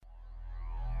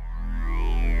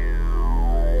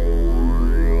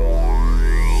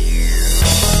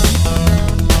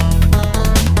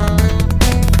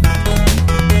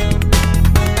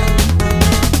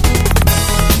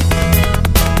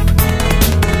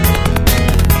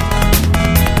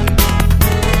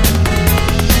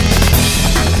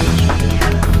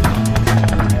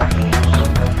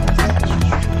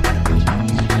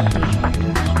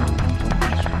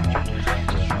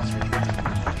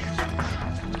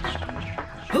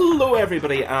Hello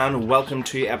everybody and welcome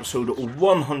to episode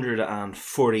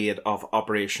 148 of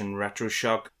Operation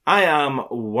Retroshock. I am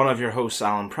one of your hosts,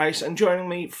 Alan Price, and joining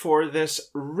me for this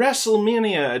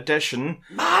WrestleMania edition...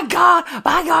 My God,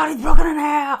 he's broken in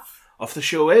half! ...of the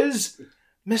show is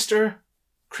Mr.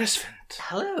 Chris Vint.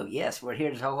 Hello, yes, we're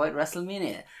here to talk about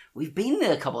WrestleMania. We've been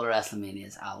to a couple of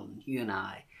WrestleManias, Alan, you and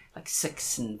I, like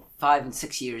 5 and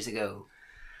 6 years ago.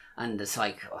 And it's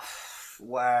like...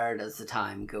 where does the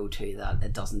time go to that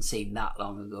it doesn't seem that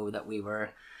long ago that we were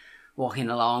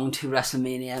walking along to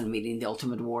WrestleMania and meeting the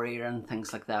Ultimate Warrior and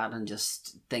things like that, and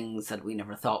just things that we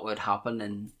never thought would happen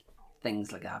and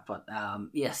things like that. But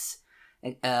yes,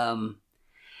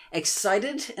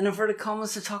 excited in inverted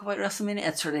commas to talk about WrestleMania.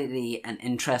 It's certainly an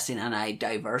interesting and a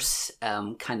diverse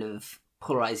kind of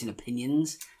polarizing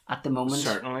opinions at the moment.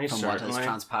 Certainly. What has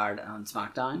transpired on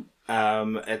SmackDown.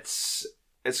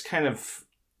 It's kind of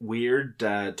weird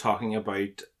talking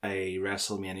about a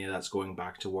WrestleMania that's going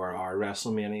back to where our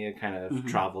WrestleMania kind of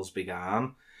travels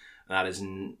began. That is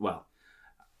in, well,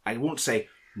 I won't say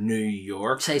New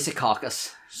York. Say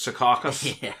Secaucus.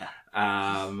 Secaucus. Yeah.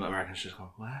 Americans just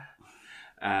go, what?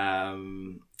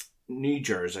 New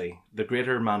Jersey, the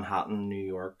greater Manhattan, New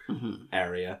York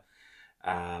area,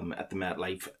 at the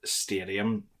MetLife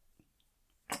Stadium.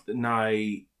 Now,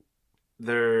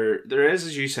 there is,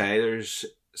 as you say, there's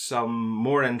some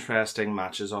more interesting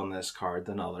matches on this card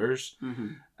than others.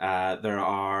 There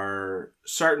are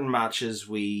certain matches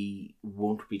we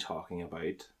won't be talking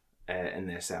about in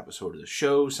this episode of the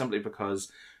show, simply because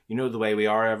you know the way we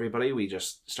are, everybody. We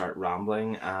just start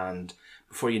rambling, and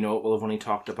before you know it, we'll have only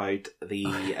talked about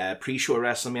the pre-show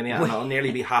WrestleMania, and it'll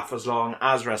nearly be half as long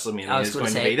as WrestleMania is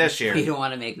going to be this year. We don't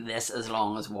want to make this as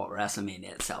long as what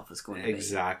WrestleMania itself is going to be.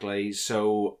 Exactly.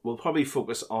 So we'll probably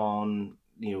focus on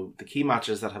the key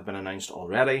matches that have been announced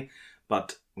already,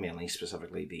 but mainly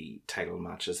specifically the title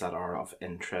matches that are of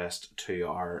interest to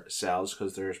ourselves,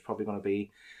 because there's probably going to be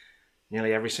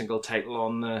nearly every single title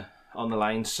on the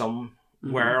line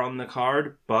somewhere on the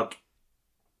card. But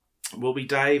will we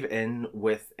dive in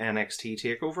with NXT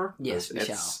TakeOver? Yes, we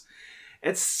shall.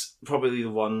 It's probably the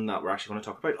one that we're actually going to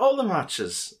talk about. All the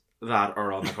matches that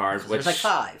are on the card. There's like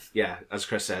 5. Yeah, as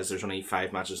Chris says, there's only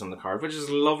 5 matches on the card, which is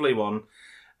a lovely one.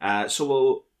 So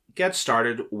we'll get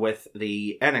started with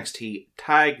the NXT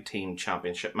Tag Team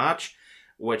Championship match,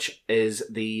 which is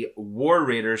the War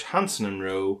Raiders Hanson and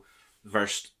Rowe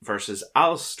versus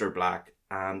Aleister Black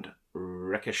and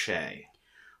Ricochet.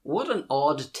 What an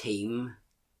odd team.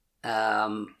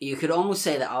 You could almost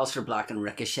say that Aleister Black and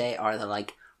Ricochet are the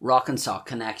like rock and sock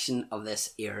connection of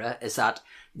this era, is that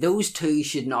those two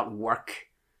should not work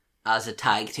as a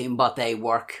tag team, but they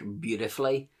work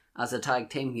beautifully as a tag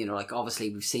team.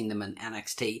 Obviously we've seen them in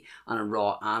NXT and on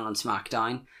Raw and on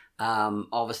SmackDown.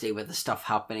 Obviously with the stuff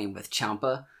happening with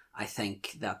Ciampa, I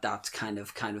think that's kind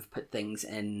of put things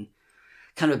in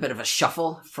kind of a bit of a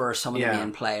shuffle for some of the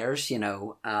main players,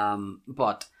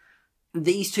 but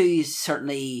these two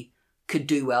certainly could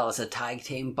do well as a tag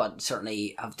team, but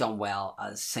certainly have done well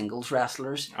as singles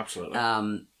wrestlers. Absolutely.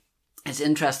 It's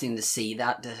interesting to see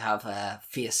that, to have a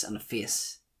face and a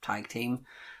face tag team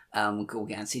go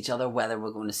against each other, whether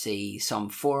we're going to see some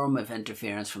form of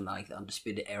interference from like the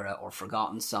Undisputed Era or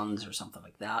Forgotten Sons or something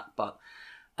like that. But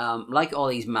like all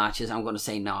these matches, I'm going to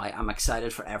say now, I'm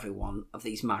excited for every one of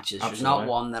these matches. Absolutely. There's not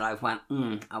one that I've went,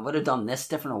 I would have done this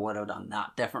different or would have done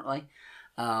that differently.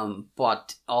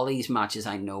 But all these matches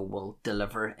I know will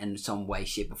deliver in some way,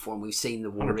 shape or form. We've seen the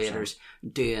War 100%. Raiders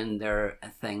doing their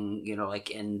thing,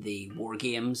 like in the War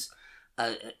Games,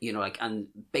 and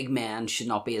big men should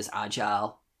not be as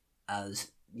agile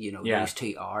as those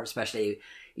two are, especially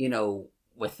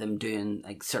with them doing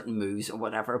like certain moves or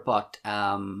whatever. But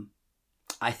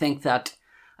I think that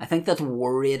the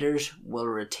War Raiders will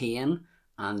retain,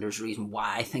 and there's a reason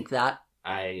why I think that.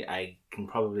 I can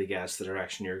probably guess the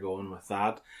direction you're going with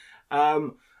that. I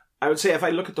would say if I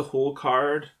look at the whole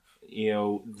card,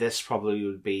 this probably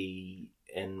would be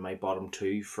in my bottom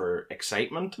 2 for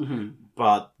excitement,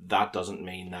 but that doesn't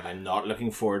mean that I'm not looking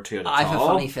forward to it at all. I have a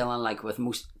funny feeling like with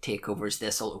most takeovers,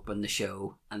 this will open the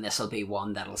show, and this will be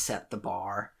one that'll set the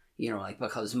bar,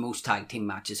 because most tag team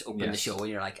matches open the show, and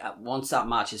you're like, once that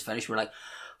match is finished, we're like,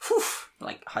 whew,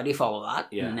 like, how do you follow that?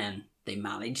 Yeah. And then they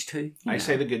manage to. I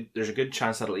say there's a good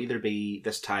chance that it'll either be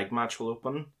this tag match will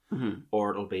open,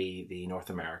 or it'll be the North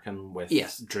American with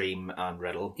Dream and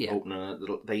Riddle opening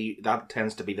it. That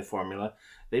tends to be the formula.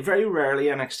 They very rarely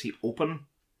NXT open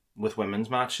with women's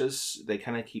matches. They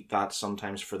kind of keep that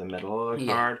sometimes for the middle of the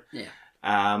card.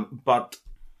 But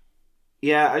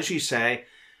yeah, as you say,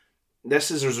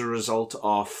 this is as a result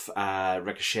of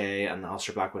Ricochet and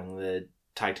Aleister Black winning the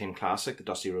Tag Team Classic, the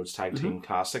Dusty Rhodes Tag Team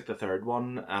Classic, the third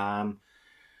one.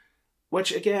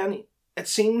 Which, again, it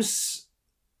seems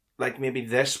like maybe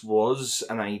this was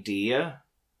an idea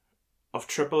of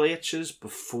Triple H's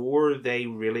before they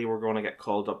really were going to get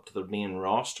called up to the main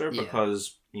roster,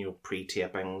 because,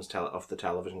 pre-tapings of the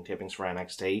television tapings for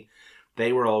NXT,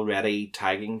 they were already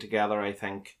tagging together, I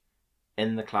think,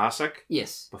 in the Classic.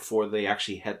 Yes. Before they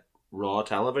actually hit Raw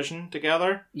television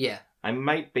together. Yeah. I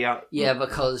might be out. Yeah,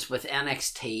 because with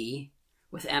NXT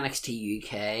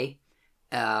UK,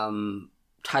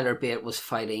 Tyler Bate was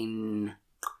fighting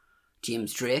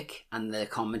James Drake, and the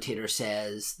commentator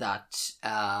says that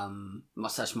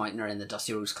Mustache Mountain are in the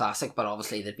Dusty Rhodes Classic, but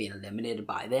obviously they've been eliminated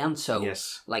by then. So,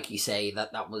 yes, like you say,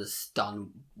 that was done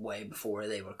way before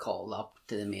they were called up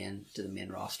to the main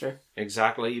roster.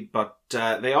 Exactly, but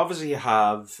they obviously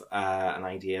have an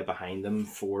idea behind them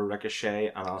for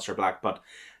Ricochet and Aleister Black, but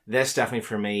this definitely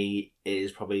for me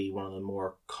is probably one of the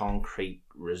more concrete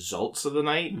results of the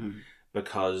night,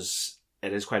 because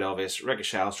it is quite obvious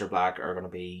Ricochet and Aleister Black are going to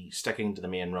be sticking to the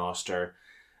main roster,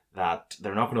 that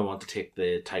they're not going to want to take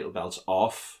the title belts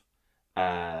off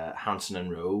Hanson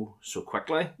and Rowe so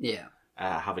quickly,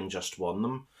 having just won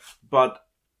them. But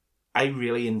I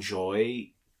really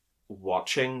enjoy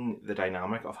watching the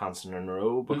dynamic of Hanson and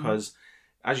Rowe, because,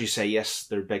 as you say, yes,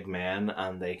 they're big men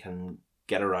and they can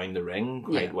get around the ring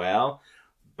quite well,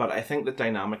 but I think the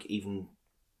dynamic even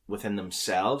within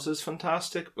themselves is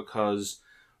fantastic, because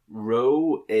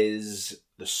Rowe is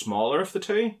the smaller of the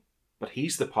two, but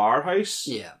he's the powerhouse,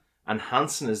 and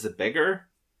Hanson is the bigger,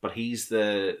 but he's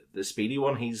the speedy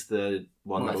one. He's the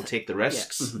one that will take the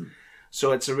risks.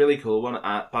 So it's a really cool one,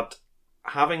 but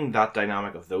having that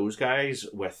dynamic of those guys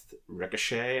with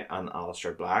Ricochet and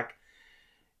Aleister Black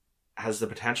has the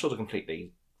potential to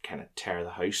completely kind of tear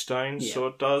the house down. So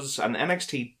it does. And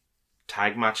NXT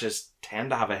tag matches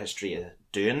tend to have a history of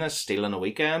doing this, stealing a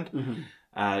weekend.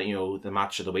 The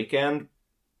match of the weekend.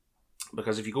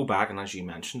 Because if you go back, and as you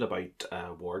mentioned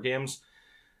about War Games,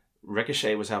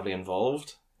 Ricochet was heavily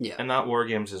involved in that War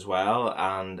Games as well.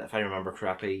 And if I remember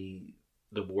correctly,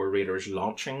 the War Raiders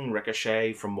launching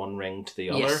Ricochet from one ring to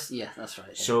the other. Yes, yeah, that's right.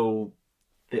 Yeah. So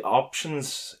the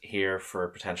options here for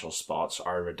potential spots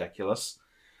are ridiculous.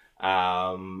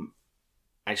 I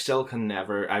still can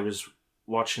never... I was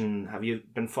watching... Have you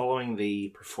been following the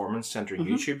Performance Center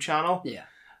YouTube channel? Yeah.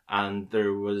 And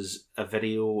there was a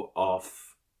video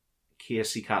of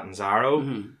Casey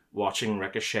Catanzaro watching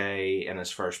Ricochet in his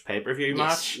first pay-per-view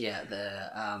match. Yeah, the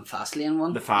Fastlane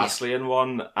one. The Fastlane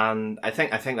one. And I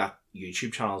think that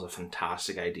YouTube channel is a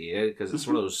fantastic idea, because it's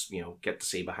one of those, get to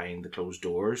see behind the closed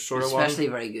doors sort of one. Especially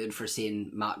very good for seeing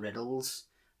Matt Riddle's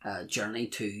journey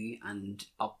to and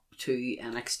up to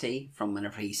NXT from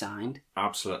whenever he signed.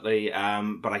 Absolutely.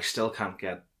 But I still can't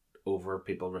get over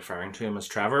people referring to him as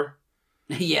Trevor.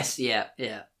 Yes, yeah.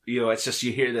 It's just,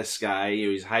 you hear this guy,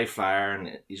 he's a high flyer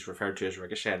and he's referred to as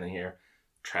Ricochet, and then you hear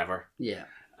Trevor. Yeah.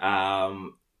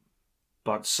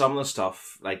 But some of the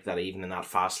stuff, like that, even in that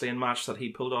Fastlane match that he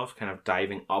pulled off, kind of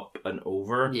diving up and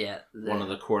over one of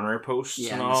the corner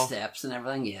posts and all. The steps and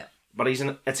everything, But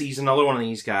he's another one of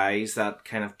these guys that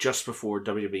kind of just before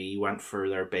WWE went for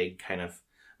their big kind of,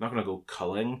 I'm not going to go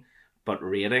culling, but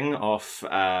raiding of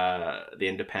the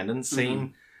independent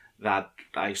scene that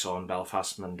I saw in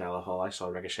Belfast, Mandela Hall. I saw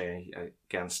Ricochet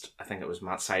against, I think it was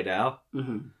Matt Sydal.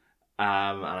 And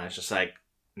I was just like,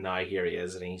 now here he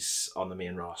is, and he's on the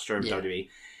main roster of WWE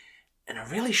in a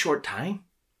really short time.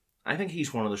 I think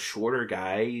he's one of the shorter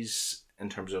guys in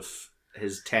terms of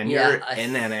his tenure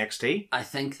in NXT. I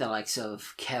think the likes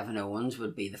of Kevin Owens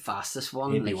would be the fastest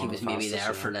one. He was maybe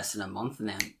there for less than a month, and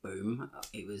then boom,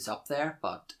 he was up there.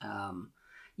 But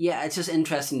it's just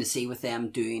interesting to see with them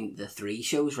doing the 3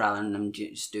 shows rather than them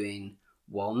just doing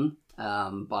one.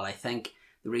 But I think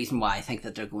the reason why I think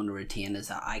that they're going to retain is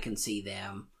that I can see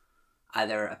them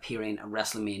either appearing at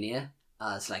WrestleMania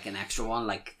as like an extra one,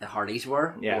 like the Hardys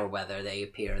were, or whether they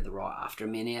appear at the Raw after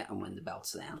Mania and win the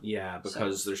belts then. Yeah,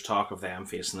 because there's talk of them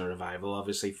facing the Revival,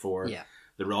 obviously, for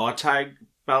the Raw tag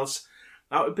belts.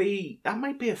 That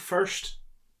might be a first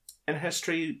in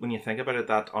history when you think about it,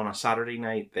 that on a Saturday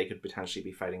night they could potentially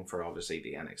be fighting for obviously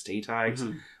the NXT tags,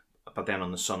 but then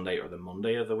on the Sunday or the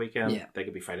Monday of the weekend they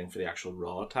could be fighting for the actual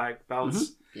Raw tag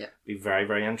belts. Be very,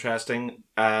 very interesting.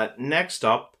 Next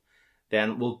up,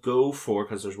 then we'll go for,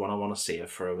 because there's one I want to save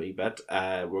for a wee bit,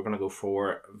 we're going to go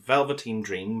for Velveteen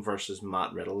Dream versus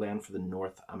Matt Riddle then for the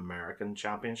North American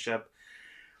Championship.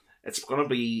 It's going to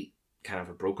be kind of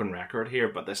a broken record here,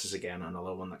 but this is again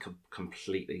another one that could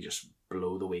completely just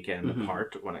blow the weekend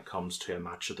apart when it comes to a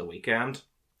match of the weekend.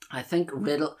 I think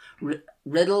Riddle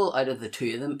out of the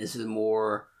two of them is the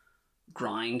more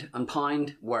grind and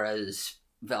pound, whereas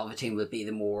Velveteen would be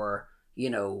the more,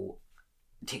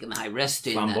 taking the high risk,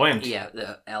 doing flamboyant.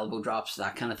 the elbow drops,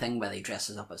 that kind of thing, whether he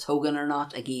dresses up as Hogan or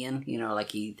not, again,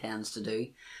 like he tends to do.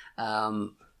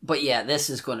 But yeah, this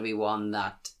is going to be one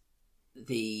that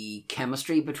the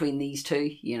chemistry between these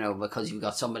two, because you've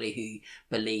got somebody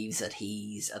who believes that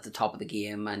he's at the top of the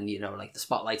game and, like the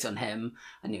spotlight's on him,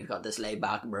 and you've got this laid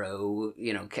back bro,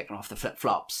 kicking off the flip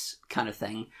flops kind of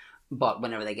thing. But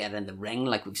whenever they get in the ring,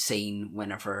 like we've seen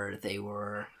whenever they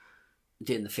were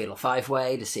doing the Fatal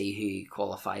 5-Way to see who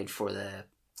qualified for the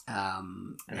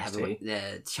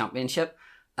championship,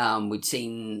 we'd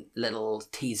seen little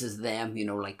teases of them,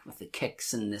 like with the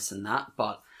kicks and this and that.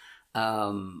 But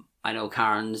I know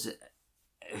Karen's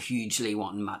hugely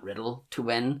wanting Matt Riddle to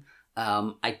win.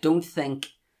 I don't think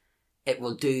it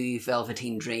will do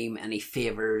Velveteen Dream any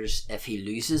favours if he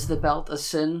loses the belt as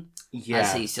soon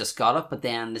as he's just got it. But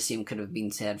then the same could have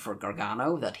been said for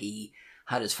Gargano, that he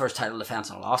had his first title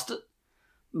defence and lost it.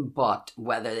 But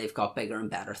whether they've got bigger and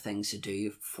better things to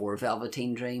do for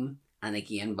Velveteen Dream, and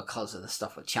again, because of the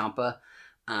stuff with Ciampa,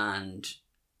 and,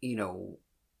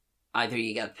 either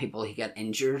you get people who get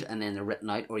injured and then they're written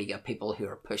out, or you get people who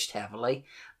are pushed heavily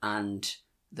and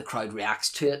the crowd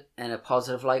reacts to it in a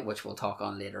positive light, which we'll talk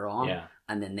on later on,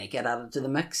 and then they get added to the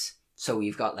mix. So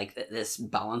you've got like this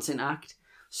balancing act.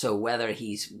 So whether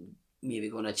he's maybe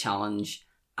going to challenge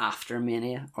after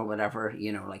Mania or whatever,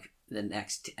 like the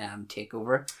next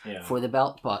takeover for the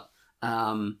belt, but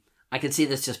I could see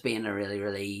this just being a really,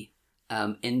 really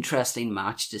interesting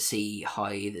match to see how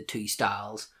the two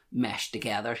styles mesh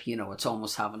together. It's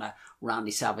almost having a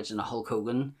Randy Savage and a Hulk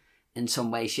Hogan in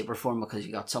some way, shape or form, because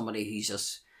you got somebody who's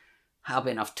just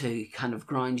happy enough to kind of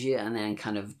grind you and then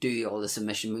kind of do all the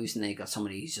submission moves, and then you got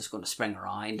somebody who's just going to spring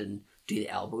around and do the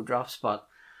elbow drops. But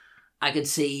I could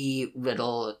see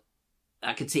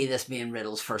this being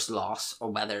Riddle's first loss, or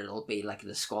whether it'll be like a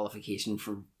disqualification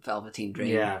for Velveteen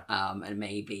Dream. It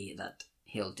may be that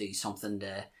he'll do something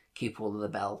to keep hold of the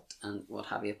belt and what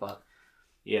have you. But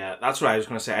yeah, that's what I was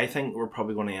going to say. I think we're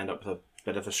probably going to end up with a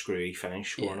bit of a screwy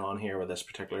finish going on here with this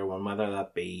particular one, whether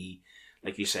that be,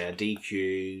 like you say, a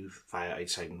DQ via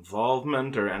outside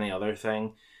involvement or any other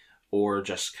thing, or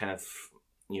just kind of,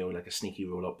 like a sneaky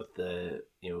roll up with the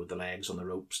legs on the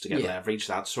ropes to get leverage,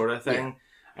 that sort of thing.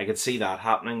 I could see that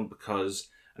happening because,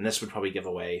 and this would probably give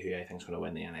away who I think is going to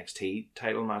win the NXT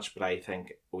title match, but I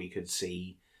think we could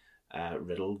see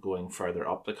Riddle going further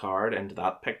up the card into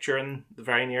that picture in the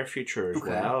very near future as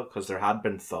well, because there had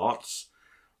been thoughts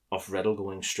of Riddle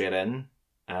going straight in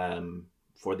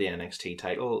for the NXT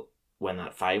title when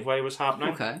that 5-Way was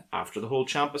happening after the whole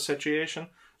Ciampa situation.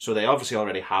 So they obviously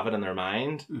already have it in their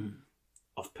mind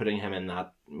of putting him in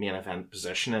that main event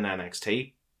position in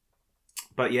NXT.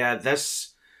 But yeah,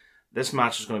 this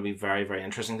match is going to be very, very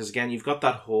interesting because, again, you've got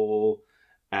that whole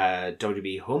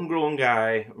WWE homegrown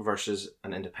guy versus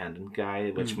an independent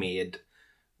guy, which made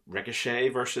Ricochet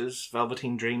versus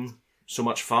Velveteen Dream so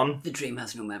much fun. The Dream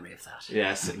has no memory of that.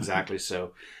 Yes, exactly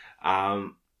so.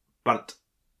 But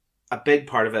a big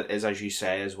part of it is, as you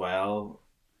say as well,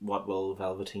 what will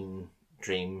Velveteen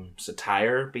Dream's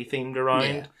attire be themed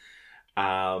around?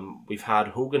 We've had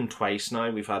Hogan twice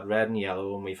now. We've had red and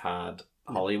yellow, and we've had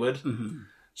Hollywood.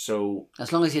 So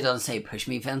as long as he doesn't say "push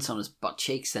me" Vince on his butt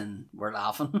cheeks, then we're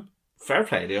laughing. Fair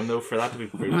play to him, though, for that, to be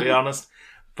brutally honest.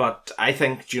 But I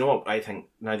think, do you know what I think,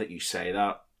 now that you say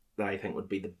that I think would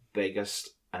be the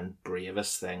biggest and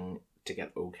bravest thing to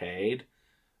get okayed?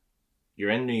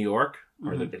 You're in New York,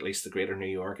 or at least the greater New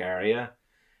York area.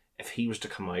 If he was to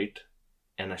come out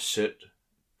in a suit,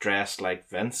 dressed like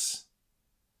Vince,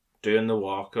 doing the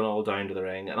walk and all down to the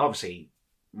ring, and obviously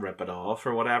rip it off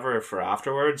or whatever for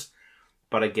afterwards,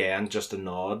 but again, just a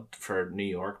nod for New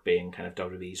York being kind of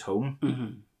WWE's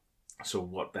home. So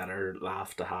what better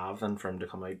laugh to have than for him to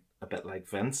come out a bit like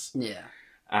Vince?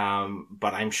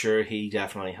 But I'm sure he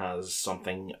definitely has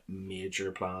something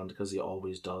major planned, because he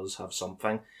always does have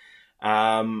something.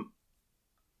 I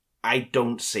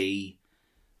don't see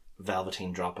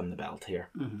Velveteen dropping the belt here.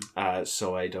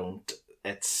 So I don't.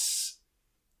 It's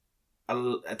a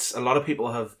lot of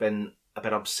people have been a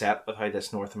bit upset with how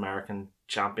this North American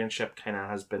Championship kind of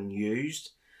has been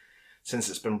used since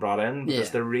it's been brought in,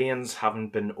 because the reigns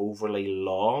haven't been overly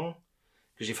long.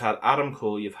 Because you've had Adam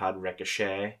Cole, you've had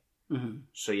Ricochet,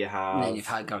 so you have, and then you've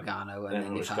had Gargano, and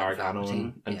then you've had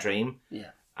Gargano and Dream,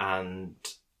 and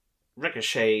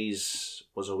Ricochet's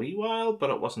was a wee while, but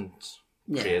it wasn't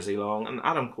crazy long, and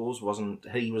Adam Cole's wasn't.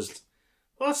 He was,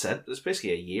 well, that's it. It's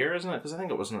basically a year, isn't it? Because I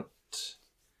think it wasn't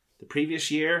the previous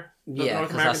year, the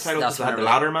North American title, because they had the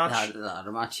ladder match. The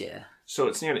ladder match, So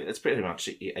it's pretty much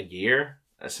a year.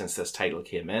 since this title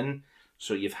came in.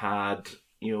 So you've had,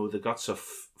 the guts of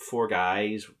 4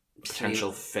 guys,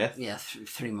 potential 5th. Yeah,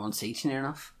 3 months each, near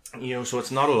enough. So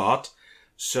it's not a lot.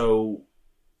 So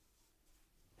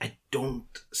I don't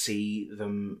see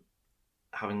them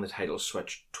having the title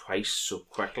switch twice so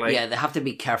quickly. Yeah, they have to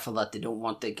be careful that they don't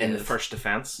want to give... In the first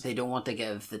defence. They don't want to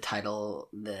give the title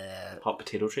the... hot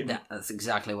potato treatment. That's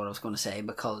exactly what I was going to say,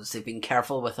 because they've been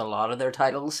careful with a lot of their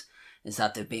titles, is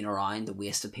that they've been around the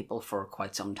waist of people for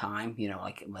quite some time.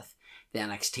 Like with the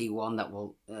NXT one, that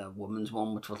will women's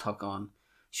one, which we'll talk on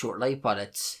shortly, but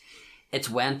it's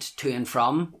went to and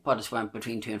from, but it's went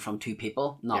between to and from 2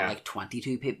 people, not like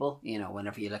 22 people.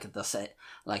 Whenever you look at the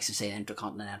like to say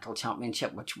Intercontinental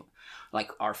Championship, which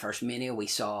like our first Mania, we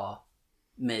saw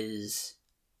Miz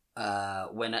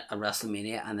win it at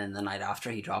WrestleMania, and then the night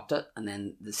after he dropped it, and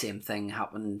then the same thing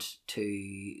happened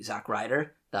to Zack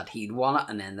Ryder, that he'd won it,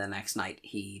 and then the next night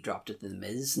he dropped it to the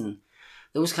Miz. And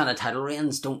those kind of title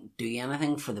reigns don't do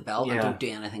anything for the belt, and don't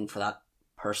do anything for that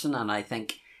person. And I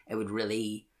think it would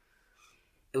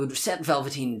set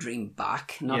Velveteen Dream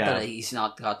back. Not that he's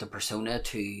not got the persona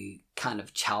to kind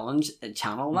of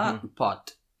channel that,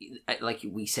 but like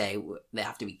we say, they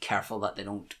have to be careful that they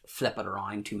don't flip it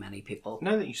around too many people.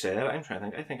 Now that you say that, I'm trying to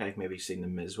think. I think I've maybe seen the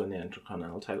Miz win the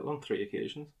Intercontinental title on 3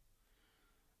 occasions.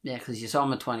 Yeah, because you saw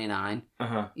him at 29.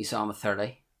 You saw him at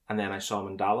 30. And then I saw him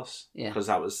in Dallas. Yeah, because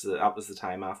that was the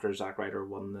time after Zack Ryder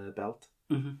won the belt.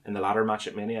 In the ladder match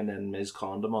at Mania, and then Miz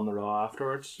conned him on the Raw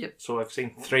afterwards. Yep. So I've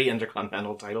seen 3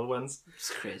 Intercontinental title wins. It's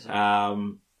crazy.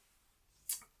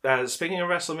 Speaking of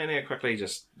WrestleMania, quickly,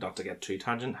 just not to get too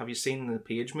tangent, have you seen the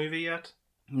Paige movie yet?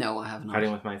 No, I have not.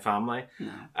 Fighting with My Family.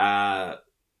 No.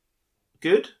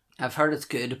 Good. I've heard it's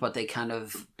good, but they kind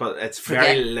of... But it's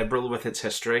very liberal with its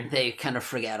history. They kind of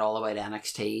forget all about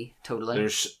NXT, totally.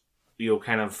 There's...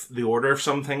 kind of the order of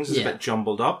some things is a bit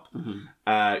jumbled up.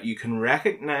 You can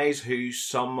recognise who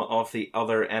some of the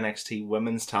other NXT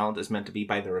women's talent is meant to be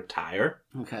by their attire.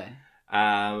 Okay.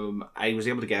 I was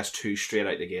able to guess 2 straight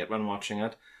out the gate when watching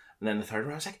it. And then the third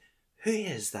one, I was like, who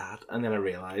is that? And then I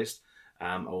realised,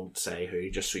 I won't say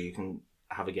who, just so you can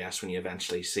have a guess when you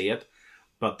eventually see it.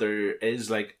 But there is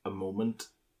like a moment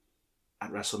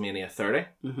at WrestleMania 30,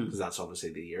 because that's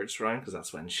obviously the year it's around, because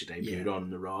that's when she debuted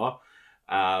on the Raw.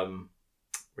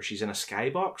 Where she's in a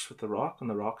skybox with The Rock, and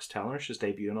The Rock's telling her she's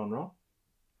debuting on Raw.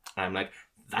 And I'm like,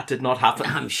 that did not happen.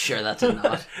 I'm sure that did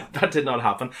not. That did not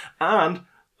happen. And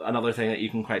another thing that you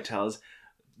can quite tell is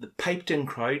the piped-in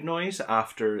crowd noise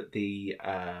after the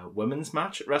women's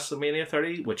match at WrestleMania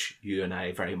 30, which you and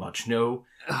I very much know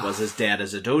was as dead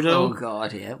as a dodo. Oh,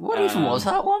 God, yeah. What even was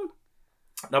that one?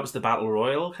 That was the Battle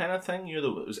Royal kind of thing. It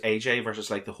was AJ versus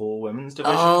like the whole women's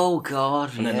division. Oh,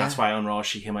 God, And then that's why on Raw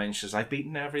she came out and she's I've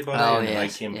beaten everybody. And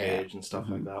like Team Page and stuff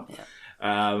like that. Yeah.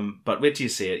 But wait till you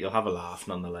see it. You'll have a laugh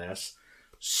nonetheless.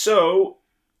 So,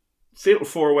 fatal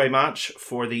 4-way match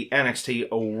for the NXT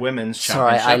Women's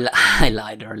Championship. Sorry, I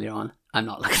lied earlier on. I'm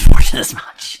not looking forward to this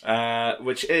match.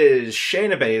 Which is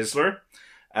Shayna Baszler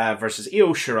versus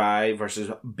Io Shirai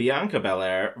versus Bianca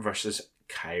Belair versus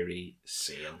Kairi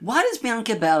Sane. Why does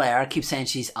Bianca Belair keep saying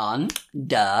she's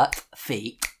undefeated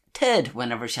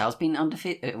whenever she has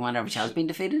been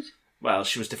defeated? Well,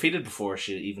 she was defeated before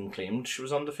she even claimed she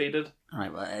was undefeated.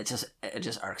 Right. Well, it just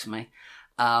irks me.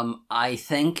 I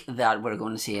think that we're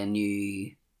going to see a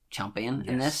new champion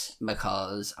in this,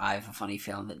 because I have a funny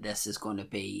feeling that this is going to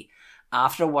be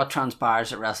after what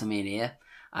transpires at WrestleMania.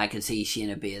 I could see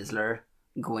Shayna Baszler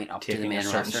going up to the main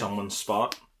roster. Someone's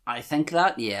spot. I think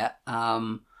that, yeah.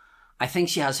 I think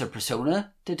she has her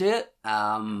persona to do it.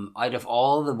 Out of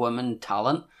all the women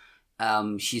talent,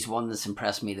 she's one that's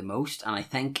impressed me the most. And I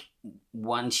think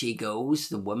when she goes,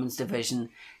 the women's division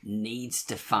needs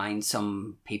to find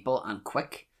some people, and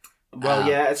quick. Well,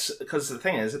 it's because the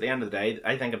thing is, at the end of the day,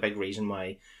 I think a big reason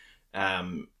why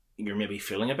you're maybe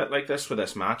feeling a bit like this with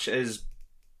this match is,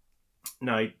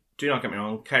 now, do not get me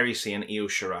wrong, Kairi Sane, Io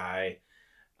Shirai,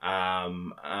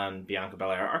 and Bianca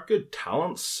Belair are good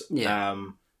talents,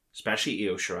 especially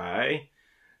Io Shirai,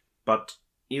 but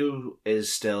Io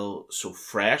is still so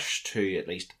fresh to at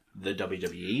least the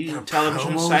WWE Their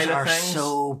television side of things.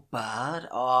 So bad.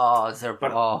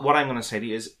 What I'm going to say to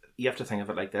you is, you have to think of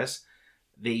it like this: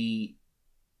 the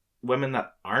women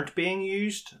that aren't being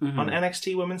used on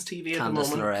NXT Women's TV at the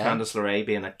moment, Candice LeRae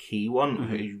being a key one,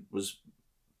 who was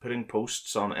putting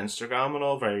posts on Instagram and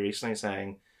all very recently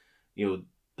saying,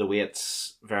 the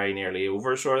wait's very nearly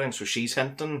over, sort of thing. So she's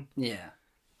hinting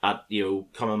at,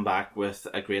 coming back with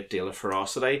a great deal of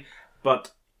ferocity.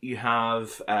 But you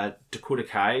have Dakota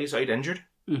Kai's out injured.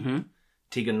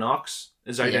 Tegan Knox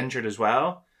is out injured as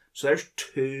well. So there's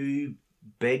 2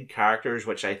 big characters,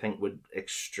 which I think would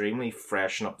extremely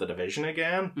freshen up the division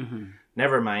again. Mm-hmm.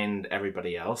 Never mind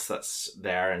everybody else that's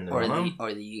there in the running.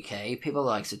 Or the UK people, the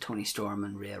likes of Tony Storm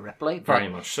and Rhea Ripley. Very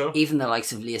much so. Even the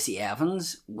likes of Lacey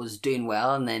Evans was doing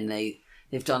well, and then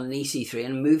they've done an EC3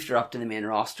 and moved her up to the main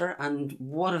roster. And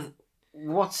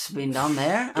what's been done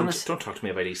there? Don't talk to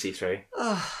me about EC3.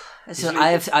 So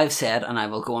I've said, and I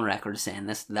will go on record as saying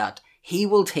this, that he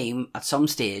will team at some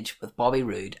stage with Bobby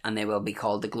Roode, and they will be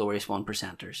called the Glorious One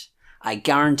Percenters. I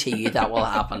guarantee you that will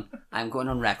happen. I'm going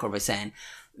on record by saying,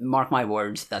 mark my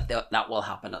words, that will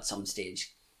happen at some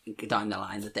stage down the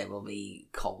line, that they will be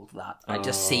called that. I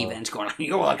just see Vince going,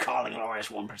 you will call the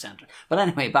Glorious One Percenter. But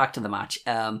anyway, back to the match.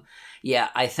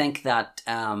 I think that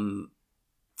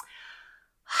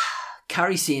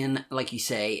Kairi Sane, like you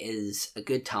say, is a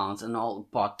good talent and all,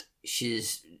 but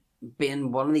she's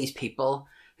been one of these people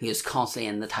who is constantly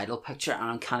in the title picture, and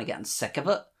I'm kind of getting sick of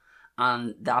it.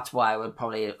 And that's why I would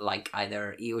probably like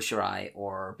either Io Shirai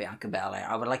or Bianca Belair.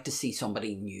 I would like to see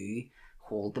somebody new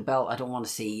hold the belt. I don't want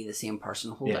to see the same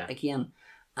person hold it again.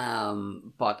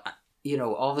 But,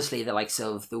 obviously the likes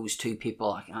of those two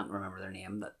people, I can't remember their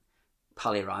name, that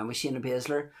pally around with Shayna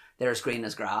Baszler, they're as green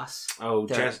as grass. Oh,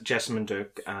 Jessamine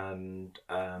Duke and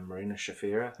Marina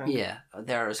Shafir, I think. Yeah,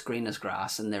 they're as green as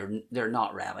grass, and they're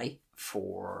not ready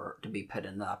to be put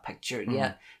in that picture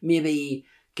yet. Maybe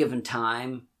given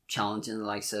time, challenging the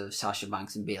likes of Sasha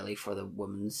Banks and Bayley for the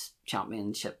women's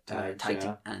championship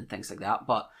title and things like that.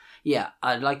 But yeah,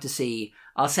 I'd like to see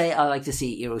Io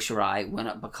Shirai win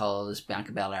it, because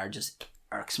Bianca Belair just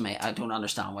irks me. I don't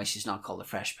understand why she's not called the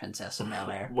Fresh Princess of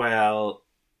Bel-Air. Well,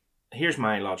 here's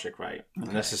my logic, right? Okay.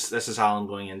 And this is Alan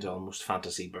going into almost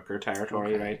fantasy booker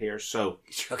territory right here. So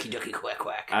Chucky Ducky Quack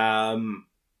Quack.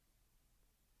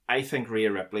 I think Rhea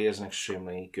Ripley is an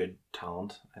extremely good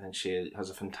talent. I think she has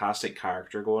a fantastic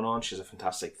character going on. She has a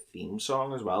fantastic theme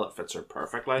song as well. It fits her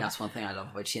perfectly. That's one thing I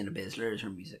love about Shayna Baszler, is her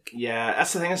music. Yeah,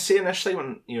 that's the thing. I see initially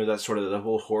when, that's sort of the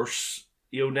whole horse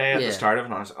day at the start of it,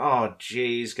 and I was like, oh,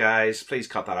 jeez, guys, please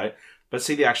cut that out. But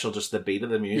see the beat of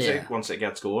the music, once it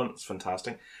gets going, it's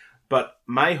fantastic. But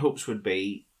my hopes would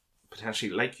be,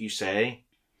 potentially, like you say,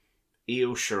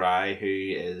 Io Shirai, who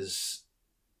is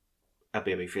a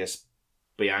babyface.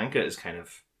 Bianca is kind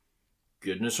of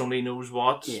goodness only knows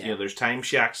what. Yeah. There's times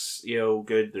she acts,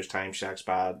 good, there's times she acts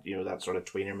bad, that sort of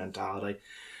tweener mentality.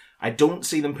 I don't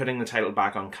see them putting the title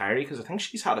back on Kairi, because I think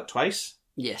she's had it twice.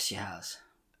 Yes, she has.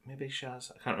 Maybe she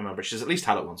has. I can't remember. She's at least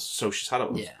had it once. So she's had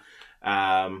it once.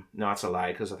 Yeah. No, that's a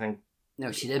lie, because I think...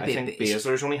 No, she did. I think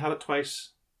Baszler's only had it twice.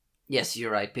 Yes,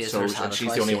 you're right. Baszler's had it twice.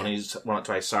 She's the only one who's won it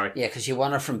twice, sorry. Yeah, because you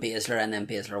won it from Baszler, and then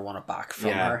Baszler won it back from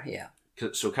her. Yeah.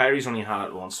 So Kairi's only had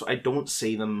it once, so I don't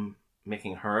see them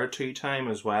making her a 2-time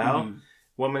as well.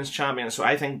 Women's champion. So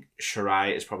I think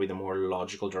Shirai is probably the more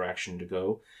logical direction to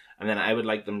go. And then I would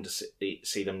like them to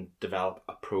see them develop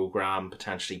a program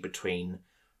potentially between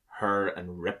her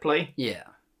and Ripley. Yeah.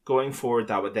 Going forward,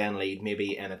 that would then lead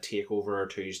maybe in a takeover or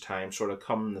two's time, sort of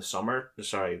come the summer.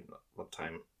 Sorry, what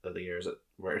time of the year is it?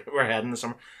 We're heading the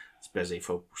summer. It's busy,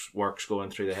 folks. Work's going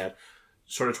through the head.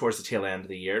 Sort of towards the tail end of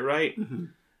the year, right? Mm-hmm.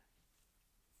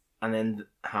 And then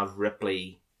have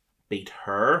Ripley beat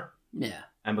her. Yeah.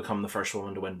 And become the first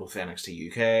woman to win both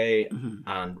NXT UK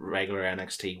and regular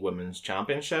NXT Women's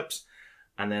Championships.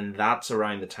 And then that's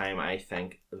around the time I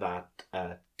think that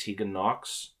Tegan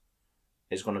Nox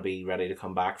is going to be ready to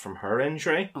come back from her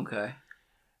injury. Okay.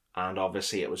 And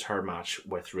obviously it was her match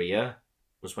with Rhea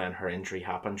was when her injury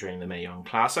happened during the Mae Young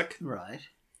Classic. Right.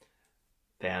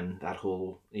 Then that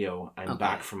whole, I'm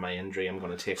back from my injury, I'm going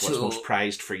to take what's most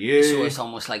prized for you. So it's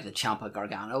almost like the Ciampa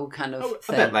Gargano kind of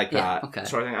thing. A bit like that. Okay.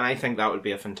 Sort of thing. And I think that would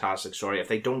be a fantastic story. If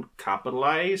they don't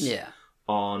capitalise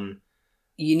on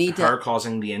her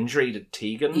causing the injury to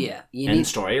Tegan in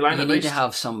storyline, you need to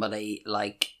have somebody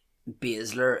like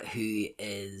Baszler who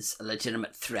is a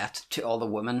legitimate threat to all the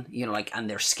women, and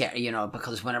they're scared,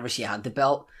 because whenever she had the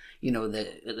belt,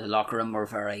 the locker room were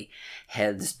very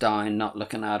heads down, not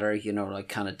looking at her,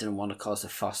 kind of didn't want to cause a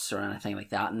fuss or anything like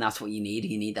that. And that's what you need.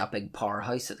 You need that big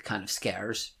powerhouse that kind of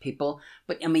scares people.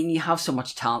 But, you have so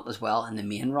much talent as well in the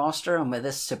main roster. And with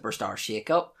this superstar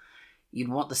shakeup, you'd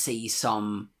want to see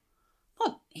some...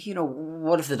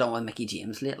 what have they done with Mickie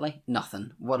James lately?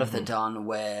 Nothing. What have they done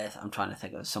with... I'm trying to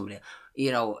think of somebody...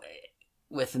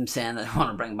 with them saying that they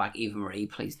want to bring back Eva Marie,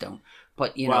 please don't.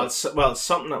 But it's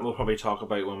something that we'll probably talk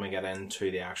about when we get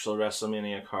into the actual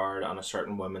WrestleMania card and a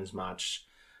certain women's match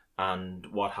and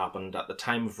what happened at the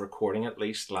time of recording, at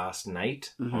least last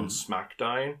night on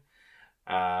SmackDown,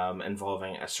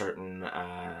 involving a certain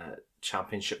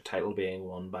championship title being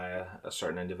won by a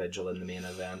certain individual in the main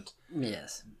event.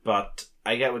 Yes. But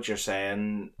I get what you're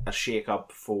saying. A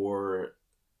shake-up for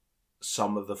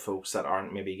some of the folks that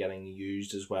aren't maybe getting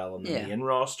used as well on the main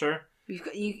roster.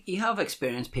 You have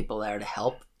experienced people there to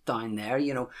help down there.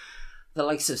 You know, the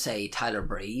likes of, say, Tyler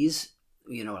Breeze.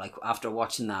 You know, like after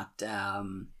watching that,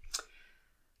 the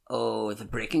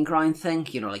Breaking Ground thing.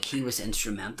 You know, like he was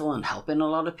instrumental in helping a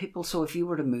lot of people. So if you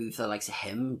were to move the likes of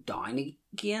him down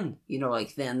again, you know,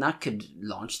 like then that could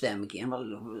launch them again.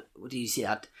 Well, do you see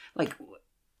that? Like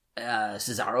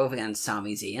Cesaro against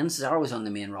Sami Zayn. Cesaro was on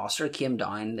the main roster, came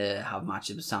down to have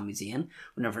matches with Sami Zayn.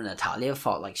 Whenever Natalya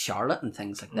fought like Charlotte and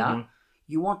things like that.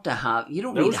 You want to have... You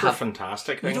don't need to have... Those were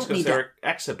fantastic things because they're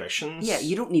exhibitions. Yeah,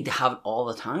 you don't need to have it all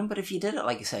the time, but if you did it,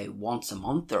 like I say, once a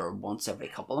month or once every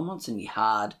couple of months, and you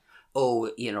had,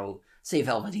 say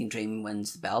Velveteen Dream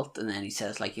wins the belt, and then he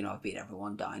says, like, I've beat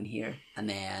everyone down here, and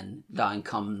then down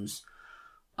comes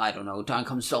Dolph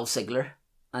Ziggler,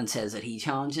 and says that he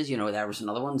challenges. There was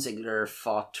another one, Ziggler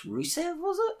fought Rusev,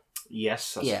 was it?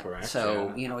 Yes, that's correct.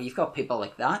 So, you've got people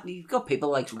like that. You've got people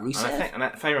like Rusev. And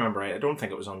if I remember right, I don't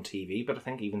think it was on TV, but I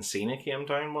think even Cena came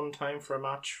down one time for a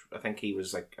match. I think he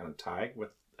was like in a tag with,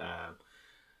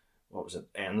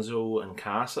 Enzo and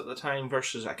Cass at the time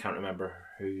versus, I can't remember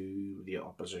who the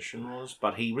opposition was,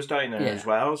 but he was down there as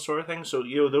well, sort of thing. So,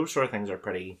 those sort of things are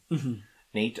pretty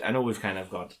neat. I know we've kind of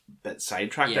got a bit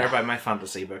sidetracked there by my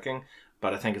fantasy booking,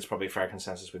 but I think it's probably fair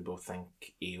consensus we both think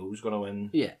EO's going to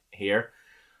win here.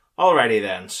 Alrighty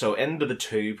then, so into the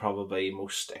two probably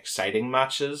most exciting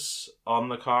matches on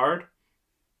the card.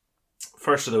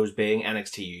 First of those being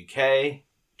NXT UK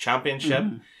Championship,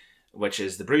 which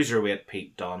is the Bruiserweight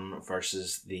Pete Dunne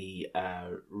versus the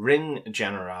Ring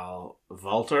General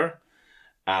Walter,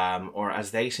 or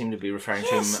as they seem to be referring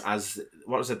to him as,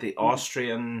 what was it, the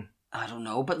Austrian... I don't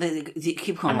know, but they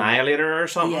keep calling Annihilator or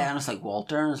something? Yeah, and it's like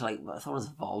Walter, and it's like, I thought it was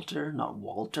Walter, not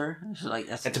Walter. It's like,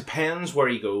 it depends where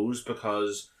he goes,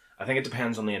 because... I think it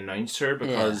depends on the announcer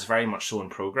because very much so in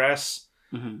Progress,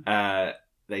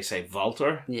 they say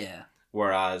Walter. Yeah.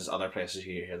 Whereas other places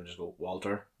you hear them just go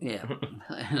Walter. Yeah.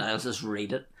 And I'll just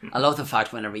read it. I love the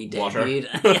fact whenever he debuted.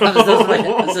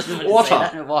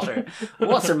 Water.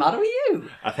 What's the matter with you?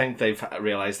 I think they've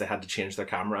realised they had to change their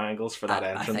camera angles for that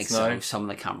entrance now. I think so. Some of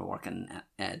the camera work in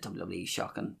WWE is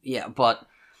shocking. Yeah, but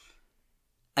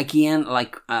again,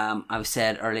 like I've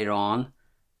said earlier on,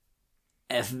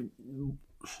 if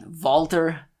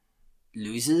Walter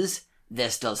loses,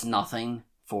 this does nothing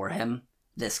for him.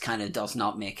 This kind of does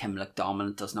not make him look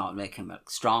dominant, does not make him look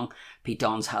strong. Pete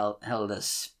Dunne's held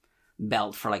this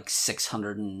belt for like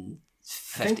 650.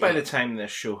 I think by the time this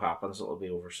show happens, it'll be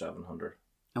over 700.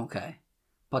 Okay.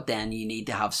 But then you need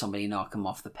to have somebody knock him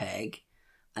off the peg.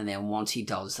 And then once he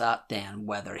does that, then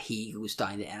whether he goes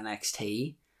down to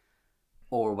NXT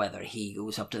or whether he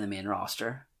goes up to the main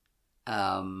roster.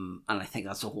 And I think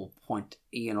that's the whole point.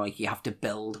 Like you have to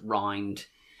build round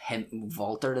him,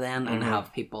 Walter, then, and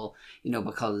have people,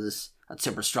 because at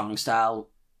Super Strong Style,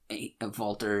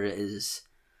 Walter is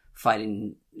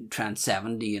fighting Trent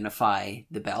Seven to unify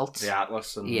the belts. The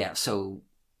Atlas. Yeah, so,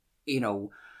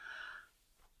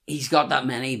 he's got that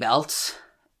many belts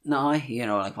now,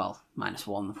 minus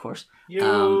one, of course.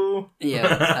 But,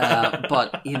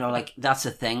 like, that's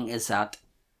the thing, is that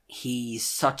he's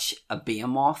such a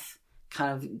behemoth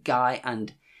kind of guy,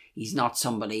 and he's not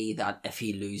somebody that if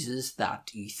he loses that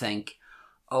you think,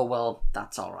 oh well,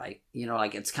 that's all right.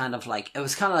 It's kind of like, it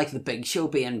was kind of like the Big Show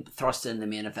being thrust in the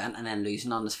main event and then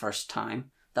losing on his first time.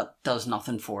 That does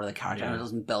nothing for the character. It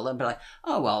doesn't build it. But like,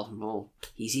 oh well,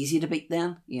 he's easy to beat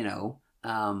then.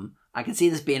 I can see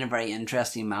this being a very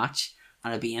interesting match,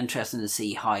 and it'd be interesting to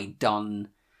see how Dunne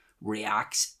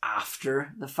reacts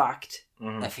after the fact.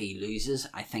 If he loses,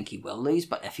 I think he will lose,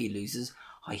 but if he loses,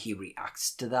 how he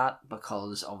reacts to that,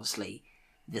 because obviously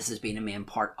this has been a main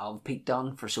part of Pete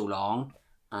Dunne for so long,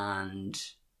 and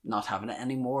not having it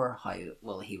anymore, how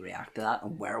will he react to that,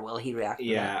 and where will he react to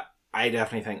that? Yeah, I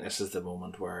definitely think this is the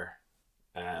moment where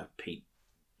Pete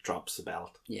drops the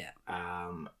belt. Yeah.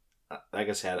 Like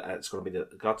I said, it's going to be the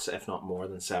guts, if not more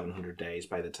than 700 days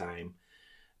by the time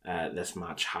this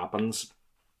match happens,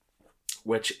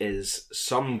 which is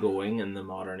some going in the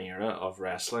modern era of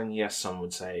wrestling. Yes, some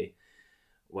would say,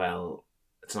 well,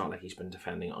 it's not like he's been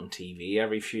defending on TV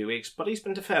every few weeks, but he's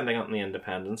been defending it in the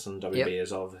independents, and WB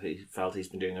has obviously felt he's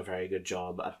been doing a very good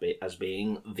job as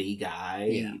being the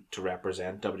guy to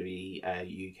represent WWE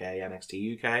UK,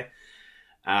 NXT UK.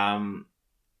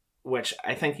 Which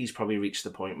I think he's probably reached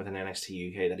the point with an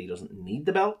NXT UK that he doesn't need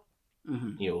the belt.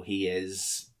 He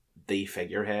is the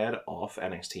figurehead of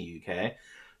NXT UK.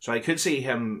 So I could see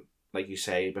him, like you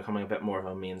say, becoming a bit more of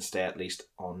a mainstay, at least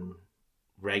on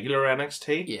regular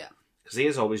NXT. Yeah. because he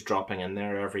is always dropping in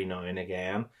there every now and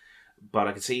again. But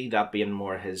I could see that being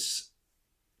more his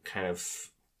kind of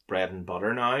bread and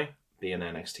butter now, being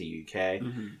NXT UK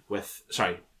with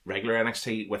regular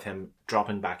NXT, with him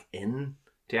dropping back in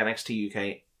to NXT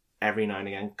UK every now and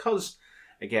again, because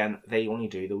again they only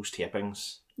do those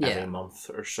tapings every month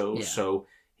or so, so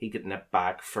he could nip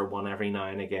back for one every now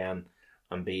and again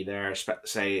and be there.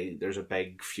 Say there's a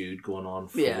big feud going on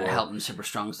for helping Super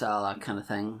Strong Style, that kind of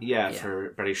thing.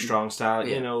 For British Strong Style,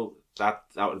 you know, that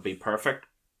would be perfect.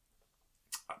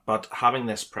 But having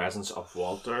this presence of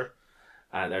Walter,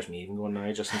 there's me even going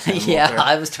now just in saying Walter.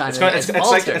 I was trying to.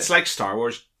 It's like Star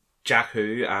Wars,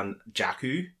 Jakku and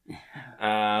Jakku,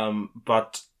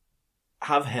 but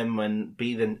have him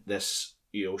be this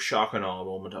shock and awe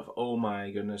moment of, oh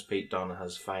my goodness, Pete Dunne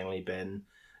has finally been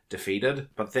defeated.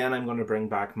 But then I'm going to bring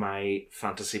back my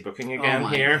fantasy booking again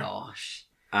here. Gosh.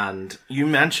 And you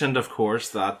mentioned, of course,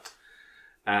 that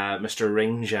Mr.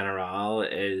 Ring General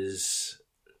is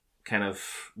kind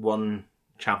of one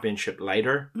championship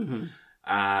lighter,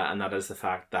 and that is the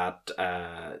fact that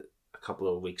a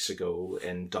couple of weeks ago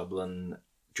in Dublin,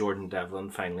 Jordan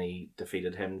Devlin finally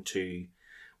defeated him to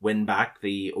win back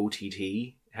the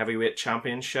OTT heavyweight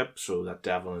championship, so that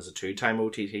Devlin is a 2-time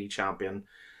OTT champion,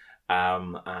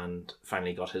 and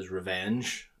finally got his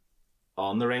revenge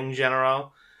on the Ring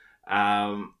General.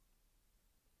 I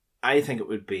think it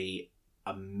would be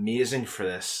amazing for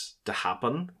this to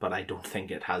happen, but I don't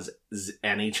think it has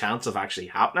any chance of actually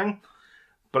happening.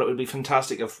 But it would be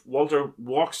fantastic if Walter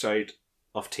walks out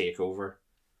of TakeOver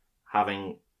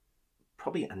having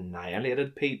probably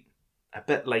annihilated Pete, a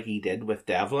bit like he did with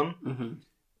Devlin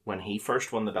when he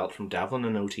first won the belt from Devlin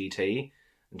in OTT,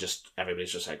 and just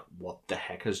everybody's just like, what the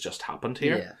heck has just happened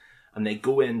here? And they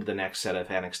go into the next set of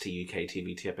NXT UK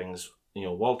TV tapings,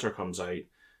 Walter comes out,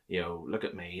 look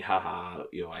at me, haha,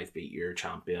 I've beat your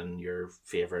champion, your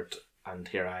favourite, and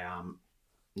here I am.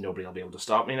 Nobody will be able to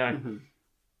stop me now.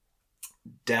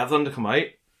 Devlin to come out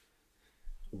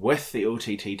with the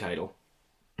OTT title.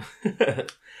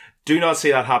 Do not see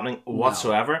that happening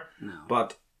whatsoever. No.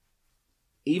 But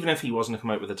even if he wasn't to come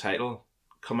out with a title,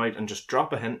 come out and just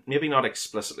drop a hint, maybe not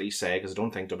explicitly say, because I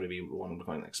don't think WWE would want him to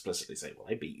come out and explicitly say, well,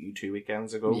 I beat you 2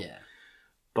 weekends ago. Yeah.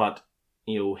 But,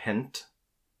 hint,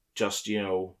 just,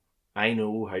 I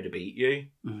know how to beat you.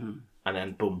 And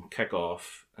then, boom, kick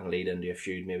off and lead into a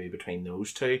feud maybe between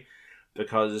those two.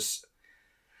 Because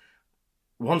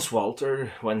once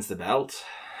Walter wins the belt,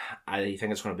 I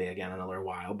think it's going to be again another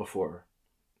while before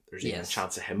there's even a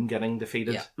chance of him getting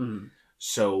defeated. Yeah.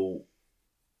 So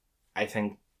I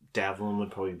think Devlin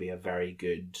would probably be a very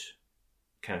good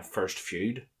kind of first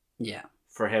feud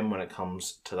for him when it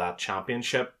comes to that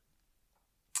championship.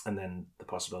 And then the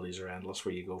possibilities are endless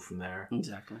where you go from there.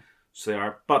 Exactly. So they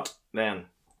are. But then,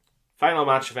 final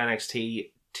match of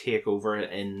NXT TakeOver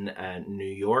in New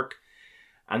York.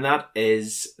 And that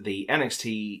is the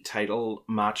NXT title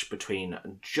match between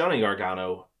Johnny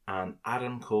Gargano and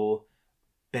Adam Cole,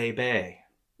 baby.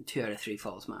 2 out of 3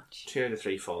 falls match. 2 out of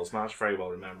 3 falls match. Very well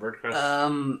remembered, Chris.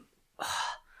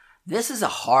 This is a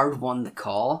hard one to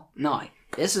call. Now,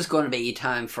 this is going to be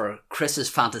time for Chris's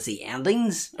fantasy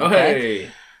endings. Okay?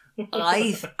 Hey!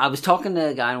 I was talking to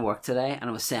a guy in work today, and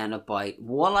I was saying about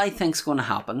what I think's going to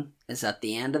happen is at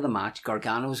the end of the match,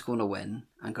 Gargano's going to win,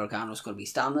 and Gargano's going to be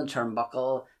standing in the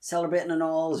turnbuckle, celebrating and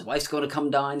all. His wife's going to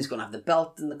come down. He's going to have the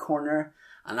belt in the corner,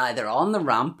 and either on the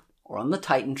ramp or on the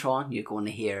Titantron, you're going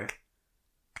to hear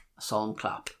a solemn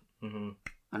clap. And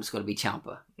it's going to be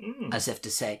Ciampa. As if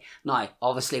to say, now,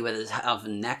 obviously, with his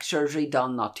having neck surgery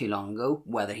done not too long ago,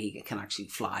 whether he can actually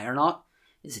fly or not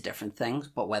is a different thing,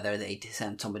 but whether they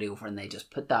send somebody over and they just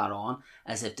put that on,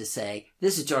 as if to say,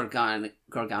 this is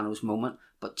Gargano's moment,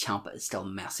 but Ciampa is still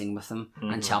messing with him,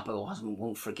 and Ciampa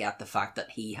won't forget the fact that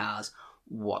he has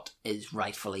what is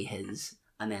rightfully his,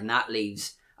 and then that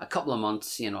leaves a couple of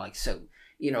months,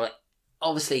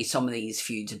 obviously some of these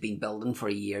feuds have been building for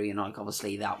a year,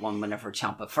 obviously that one whenever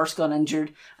Ciampa first got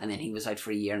injured, and then he was out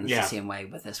for a year, and it's the same way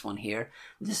with this one here.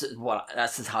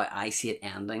 That's how I see it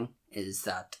ending, is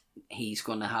that he's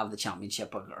going to have the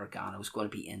championship, but Gargano's going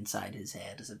to be inside his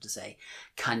head, as if to say,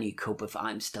 can you cope if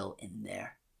I'm still in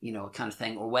there? Kind of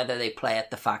thing. Or whether they play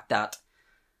at the fact that,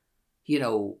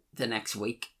 the next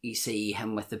week you see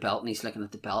him with the belt and he's looking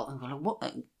at the belt and going, what?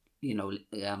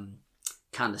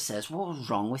 Candice says, what was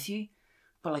wrong with you?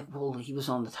 But well, he was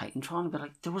on the Titantron.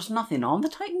 But there was nothing on the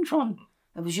Titantron.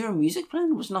 It was your music playing.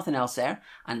 There was nothing else there.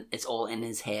 And it's all in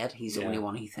his head. He's the only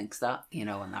one who thinks that,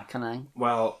 and that kind of thing.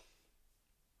 Well,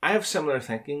 I have similar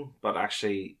thinking, but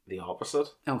actually the opposite.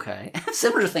 Okay.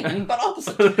 Similar thinking, but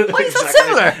opposite. Why is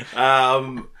that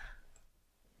similar?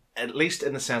 at least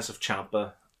in the sense of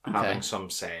Ciampa having some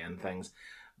say in things.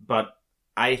 But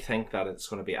I think that it's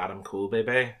going to be Adam Cole,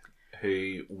 baby,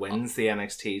 who wins the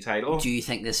NXT title. Do you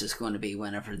think this is going to be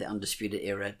whenever the Undisputed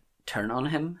Era turn on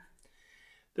him?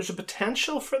 There's a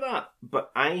potential for that,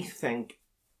 but I think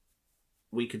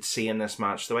we could see in this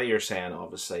match, the way you're saying,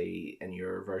 obviously, in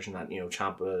your version, that,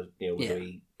 Ciampa, with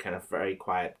a kind of very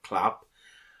quiet clap.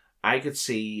 I could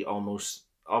see almost,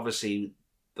 obviously,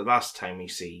 the last time we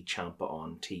see Ciampa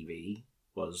on TV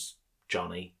was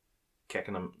Johnny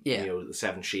kicking him, the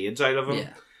 7 shades out of him,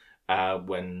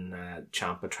 when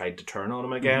Ciampa tried to turn on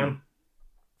him again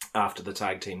after the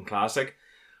Tag Team Classic.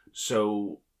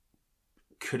 So,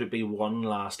 could it be one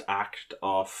last act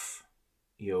of,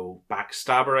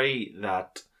 backstabbery,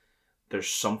 that there's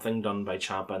something done by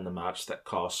Ciampa in the match that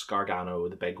costs Gargano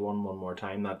the big one more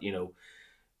time, that,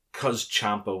 because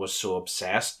Ciampa was so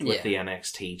obsessed with the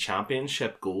NXT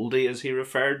Championship, Goldie as he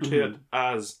referred to it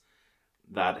as,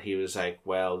 that he was like,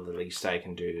 well, the least I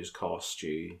can do is cost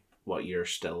you what you're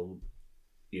still,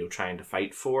 trying to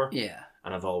fight for. Yeah.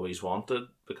 And I've always wanted,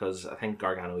 because I think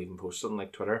Gargano even posted on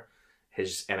Twitter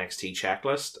his NXT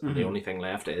checklist, and the only thing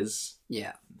left is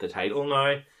the title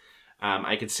now.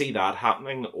 I could see that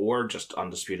happening, or just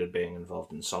Undisputed being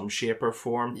involved in some shape or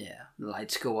form. Yeah, the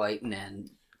lights go out and then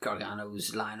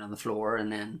Gargano's lying on the floor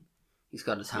and then he's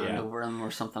got his hand over him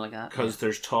or something like that. Because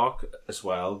there's talk as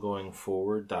well going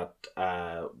forward that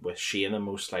with Shayna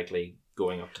most likely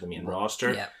going up to the main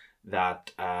roster,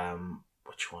 that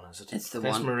which one is it? It's the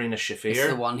one. Marina Shafir. It's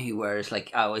the one who wears, I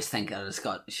always think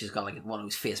that she's got one of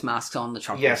those face masks on, the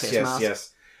chocolate face mask.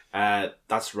 Yes.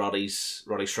 That's Roddy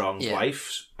Strong's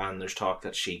wife, and there's talk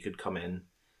that she could come in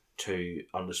to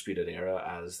Undisputed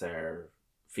Era as their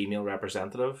female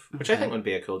representative, which I think would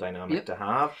be a cool dynamic to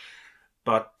have.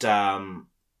 But I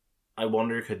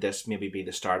wonder, could this maybe be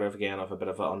the start of a bit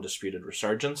of an Undisputed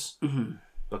resurgence?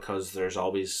 Because there's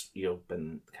always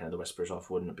been kind of the whispers of,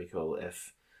 wouldn't it be cool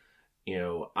if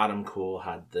Adam Cole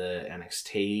had the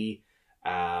NXT,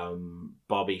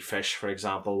 Bobby Fish, for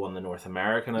example, won the North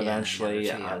American eventually,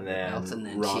 and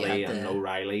then Roddy and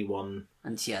O'Reilly won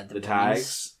the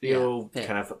tags.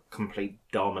 Kind of complete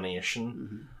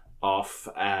domination of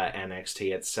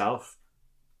NXT itself.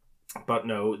 But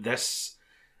no, this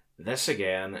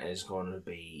again is going to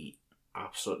be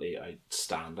absolutely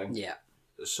outstanding. Yeah.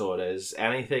 So it is.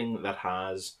 Anything that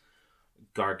has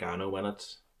Gargano in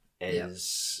it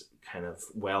is kind of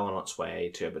well on its way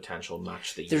to a potential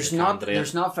match the year candidate.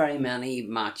 There's not very many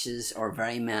matches or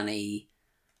very many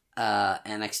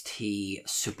NXT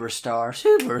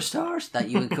superstars that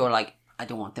you would go I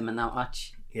don't want them in that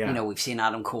match. Yeah. We've seen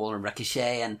Adam Cole and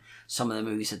Ricochet and some of the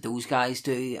moves that those guys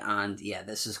do, and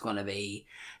this is going to be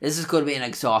an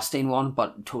exhausting one,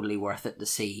 but totally worth it to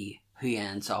see who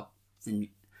ends up the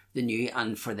new,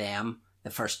 and for them the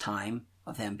first time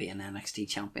of them being NXT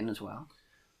champion as well.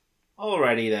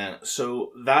 Alrighty then,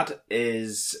 so that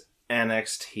is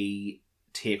NXT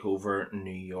TakeOver New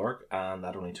York, and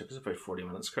that only took us about 40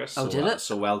 minutes, Chris. Oh, did it?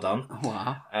 So well done.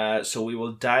 Wow. So we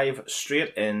will dive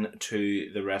straight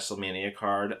into the WrestleMania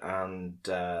card and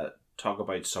talk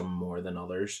about some more than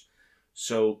others.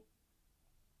 So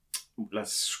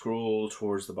let's scroll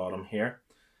towards the bottom here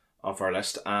of our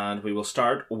list, and we will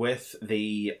start with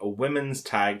the women's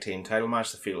tag team title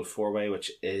match, the Fatal 4-Way,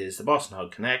 which is the Boston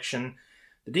Hug Connection,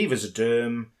 the Divas of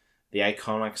Doom, the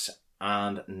Iconics,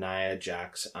 and Nia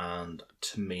Jax and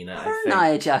Tamina. How are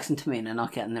Nia Jax and Tamina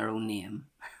not getting their own name?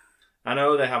 I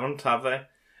know they haven't, have they?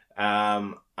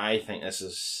 I think this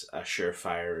is a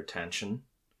surefire retention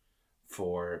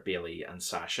for Bayley and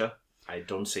Sasha. I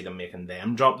don't see them making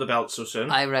them drop the belt so soon.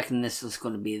 I reckon this is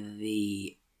going to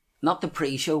be not the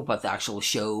pre-show, but the actual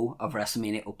show of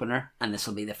WrestleMania opener, and this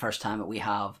will be the first time that we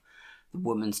have the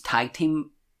women's tag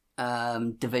team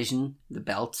division, the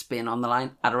belts being on the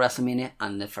line at a WrestleMania,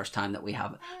 and the first time that we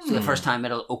have it. So the first time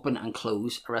it'll open and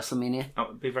close a WrestleMania. That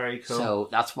would be very cool. So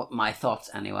that's what my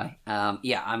thoughts anyway. I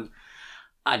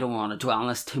don't want to dwell on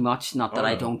this too much. Not that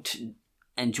I don't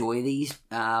enjoy these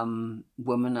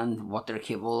women and what they're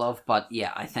capable of, but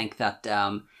I think that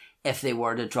if they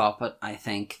were to drop it, I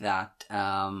think that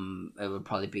it would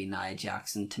probably be Nia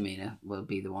Jax and Tamina will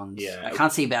be the ones. Yeah, I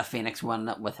can't see Beth Phoenix winning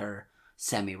it with her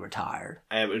semi-retired.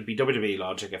 It would be WWE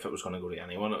logic if it was going to go to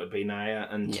anyone. It would be Nia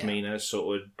and Tamina, so it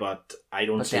would. But I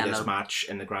don't see this match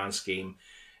in the grand scheme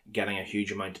getting a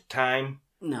huge amount of time.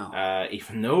 No.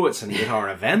 Even though it's an 8-hour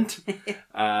event.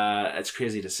 It's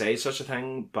crazy to say such a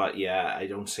thing, but I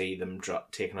don't see them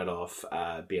taking it off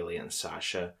Bayley and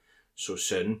Sasha so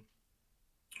soon.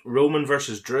 Roman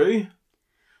versus Drew.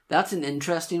 That's an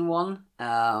interesting one.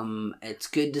 It's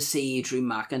good to see Drew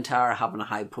McIntyre having a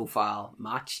high-profile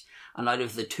match, and out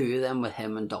of the two of them, with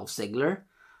him and Dolph Ziggler,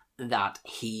 that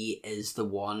he is the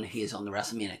one who is on the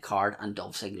WrestleMania card, and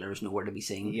Dolph Ziggler is nowhere to be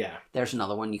seen. Yeah. There's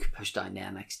another one you could push down to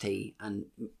NXT and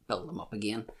build them up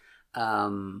again.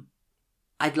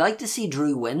 I'd like to see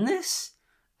Drew win this.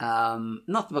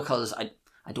 Not because I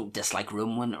don't dislike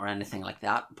Roman or anything like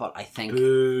that, but I think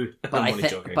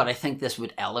but I think this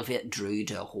would elevate Drew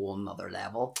to a whole nother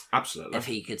level. Absolutely. If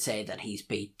he could say that he's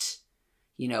beat,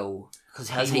 because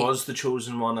he was the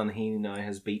chosen one, and he now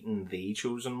has beaten the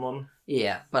chosen one.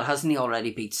 Yeah, but hasn't he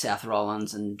already beat Seth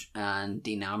Rollins and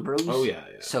Dean Ambrose? Oh yeah.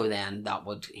 So then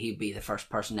he'd be the first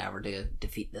person ever to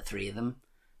defeat the three of them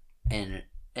in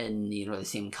the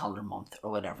same calendar month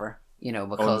or whatever.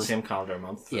 Because the same calendar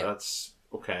month. Yeah. That's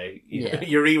okay. Yeah.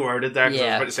 You reworded there, because I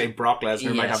was about to say Brock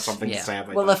Lesnar might have something to say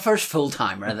about that. The first full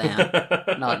timer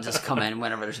then, not just come in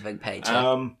whenever there's a big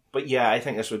paycheck. But yeah, I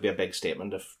think this would be a big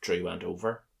statement if Drew went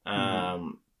over.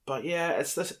 But yeah,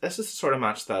 this is the sort of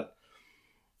match that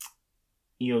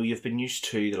you've been used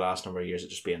to the last number of years, it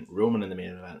just being Roman in the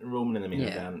main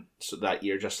event, so that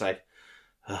you're just like,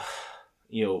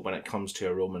 when it comes to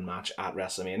a Roman match at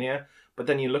WrestleMania. But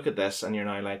then you look at this and you're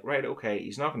now like, right, okay,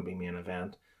 he's not going to be main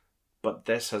event, but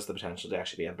this has the potential to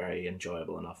actually be a very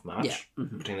enjoyable enough match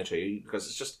between the two,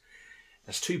 because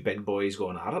it's two big boys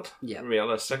going at it. Yeah,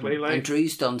 realistically, and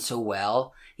Drew's done so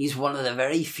well. He's one of the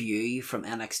very few from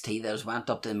NXT that has went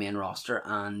up to the main roster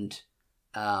and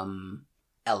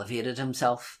elevated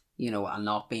himself, and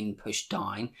not been pushed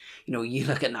down. You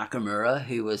look at Nakamura,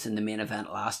 who was in the main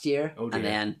event last year, and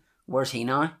then where's he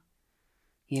now?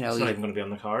 He's not even going to be on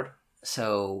the card.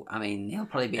 So I mean, he'll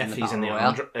probably be if in the he's Battle in the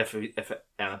Royal. if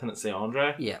anything, it's the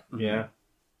Andre. Yeah, yeah.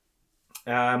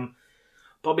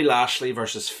 Bobby Lashley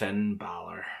versus Finn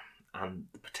Balor, and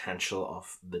the potential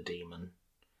of the Demon.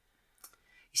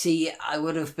 See, I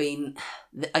would have been.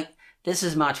 This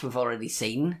is a match we've already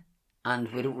seen, and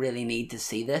we don't really need to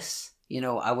see this.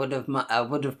 I would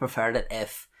have preferred it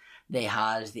if they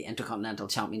had the Intercontinental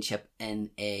Championship in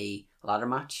a ladder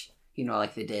match.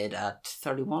 Like they did at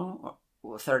 31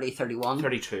 or 30, 31?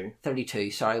 32. 32,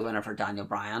 sorry, whenever Daniel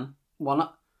Bryan won it.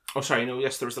 Oh, sorry, no,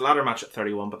 yes, there was the ladder match at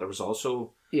 31, but there was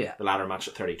also the ladder match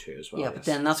at 32 as well. Yeah, but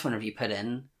then that's whenever you put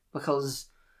in, because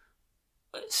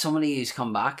somebody who's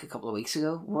come back a couple of weeks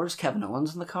ago, where's Kevin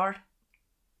Owens on the card?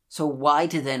 So why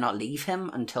did they not leave him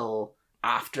until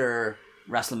after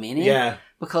WrestleMania? Yeah.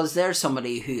 Because there's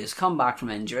somebody who has come back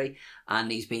from injury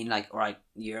and he's been like, right,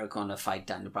 you're going to fight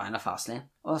Daniel Bryan at Fastlane.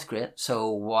 Oh, that's great. So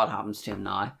what happens to him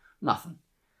now? Nothing.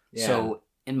 Yeah. So,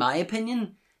 in my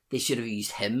opinion, they should have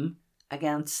used him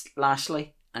against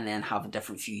Lashley and then have a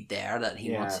different feud there that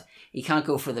he wants. He can't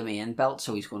go for the main belt,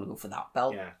 so he's going to go for that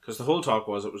belt. Yeah, because the whole talk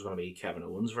was it was going to be Kevin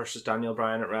Owens versus Daniel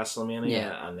Bryan at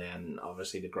WrestleMania, and then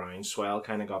obviously the groundswell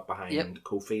kind of got behind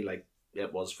Kofi like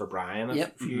it was for Bryan a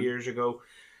few years ago.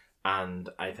 And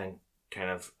I think kind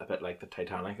of a bit like the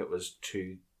Titanic, it was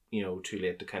too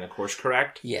late to kind of course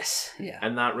correct. Yes, yeah.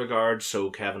 In that regard, so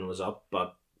Kevin was up,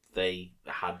 but they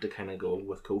had to kind of go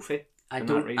with Kofi.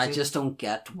 I just don't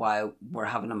get why we're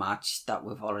having a match that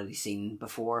we've already seen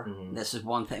before. Mm-hmm. This is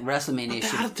one thing. WrestleMania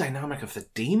should have the dynamic of the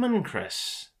Demon,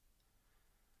 Chris.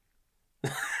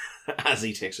 As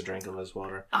he takes a drink of his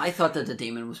water. I thought that the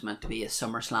Demon was meant to be a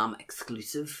SummerSlam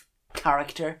exclusive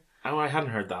character. Oh, I hadn't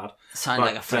heard that. Sound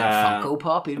like a Fred Funko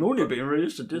Pop. He'd only been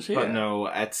released at this year. But no,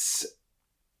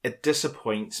 it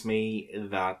disappoints me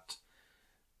that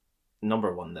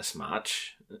number one, this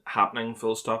match happening,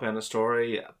 full stop, end of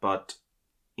story. But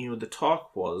the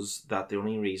talk was that the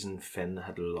only reason Finn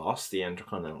had lost the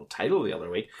Intercontinental title the other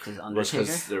week was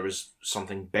because there was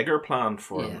something bigger planned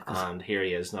for him, and here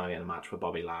he is now in a match with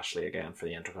Bobby Lashley again for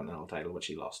the Intercontinental title, which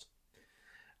he lost.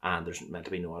 And there's meant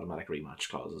to be no automatic rematch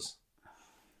clauses.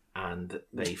 And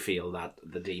they feel that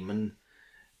the Demon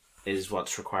is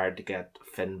what's required to get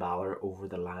Finn Balor over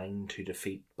the line to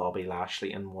defeat Bobby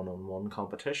Lashley in one-on-one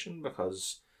competition,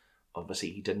 because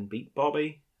obviously he didn't beat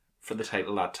Bobby for the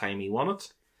title that time he won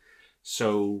it.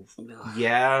 So,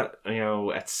 yeah,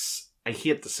 I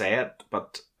hate to say it,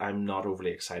 but I'm not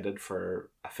overly excited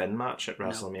for a Finn match at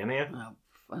WrestleMania. No.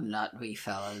 And that wee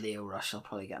fella, Leo Rush, will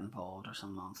probably get involved or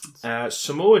some nonsense.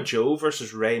 Samoa Joe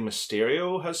versus Rey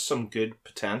Mysterio has some good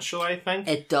potential, I think.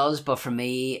 It does, but for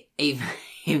me,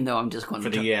 even though I'm just going to...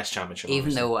 For the US Championship,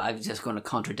 even though I'm just going to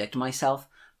contradict myself,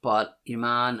 but your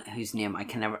man, whose name I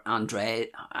can never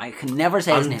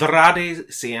say his name. Andrade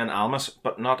Cien Almas,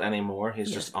 but not anymore.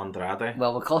 He's just Andrade.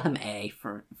 Well, we'll call him A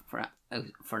for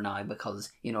now,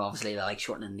 because obviously they like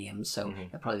shortening names, so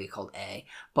it'll probably be called A.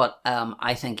 But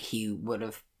I think he would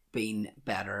have been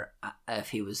better if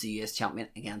he was the US champion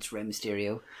against Rey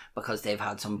Mysterio, because they've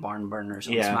had some barn burners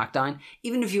on SmackDown.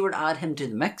 Even if you were to add him to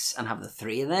the mix and have the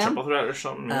three of them, triple threat or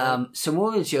something.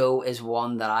 Samoa Joe is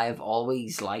one that I've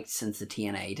always liked since the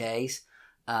TNA days.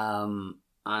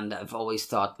 And I've always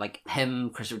thought, like,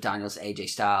 him, Christopher Daniels, AJ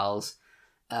Styles,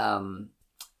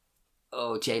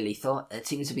 Jay Lethal, it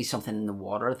seems to be something in the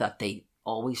water that they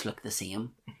always look the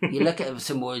same. You look at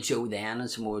Samoa Joe then and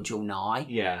Samoa Joe now,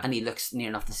 and he looks near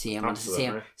enough the same. Absolutely.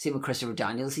 And it's the same with Christopher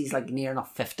Daniels. He's like near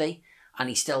enough 50, and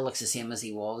he still looks the same as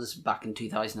he was back in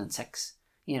 2006.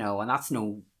 You know, and that's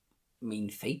no mean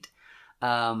feat.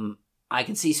 I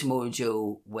can see Samoa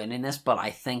Joe winning this, but I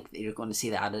think that you're going to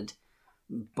see the added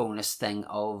bonus thing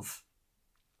of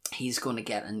he's going to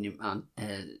get a new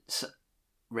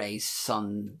Ray's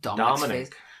son Dominic's face.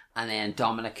 And then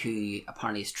Dominic, who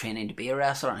apparently is training to be a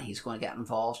wrestler, and he's going to get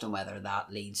involved, and whether that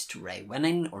leads to Ray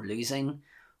winning or losing.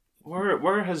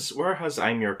 Where has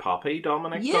I'm Your Poppy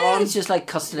Dominic yeah, gone? It's just like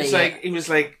custody. He was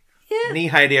like knee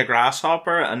high to a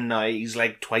grasshopper, and now he's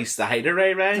like twice the height of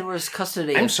Ray Ray. There was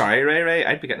custody. I'm sorry, Ray Ray.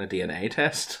 I'd be getting a DNA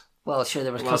test. Well, sure,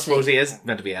 there was custody. I suppose he is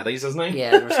meant to be Eddie's, isn't he?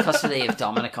 Yeah, there was custody of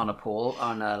Dominic on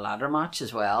a ladder match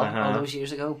as well all those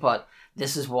years ago. But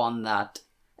this is one that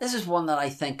I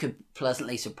think could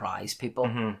pleasantly surprise people.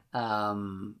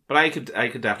 Mm-hmm. But I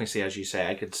could definitely see, as you say,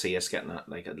 I could see us getting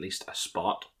at least a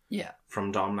spot. Yeah.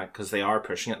 From Dominic, because they are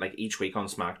pushing it. Like each week on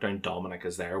SmackDown, Dominic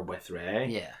is there with Ray.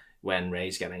 Yeah. When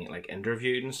Ray's getting like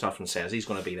interviewed and stuff, and says he's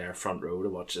going to be there front row to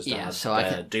watch his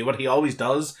dad do what he always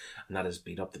does, and that is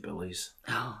beat up the bullies.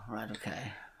 Oh, right,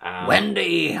 okay.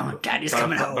 Wendy, Daddy's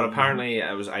coming home. But apparently,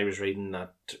 I was reading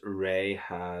that Ray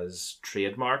has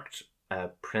trademarked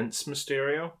Prince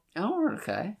Mysterio. Oh,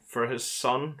 okay. For his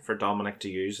son, for Dominic to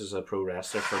use as a pro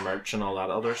wrestler for merch and all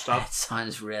that other stuff. It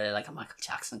sounds really like a Michael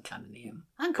Jackson kind of name.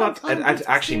 But it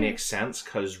actually makes sense,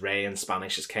 because Ray in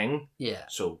Spanish is king. Yeah.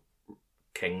 So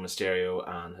King Mysterio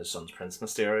and his son's Prince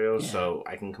Mysterio, so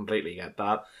I can completely get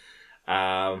that.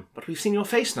 But we've seen your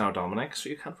face now, Dominic, so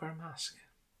you can't wear a mask.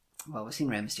 Well, we've seen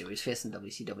Rey Mysterio's face in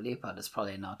WCW, but it's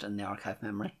probably not in the archive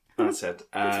memory. That's it.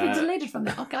 It's been deleted from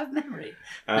the archive memory.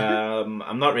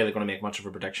 I'm not really going to make much of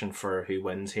a prediction for who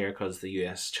wins here, because the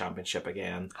US Championship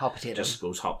again hot potatoes. Just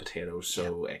goes hot potatoes,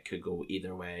 so it could go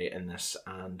either way in this.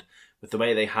 And with the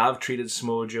way they have treated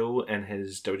Samoa Joe in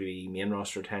his WWE main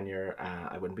roster tenure,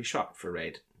 I wouldn't be shocked for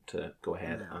Ray to go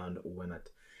ahead and win it.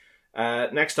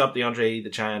 Next up, the Andre the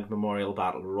Giant Memorial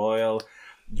Battle Royal.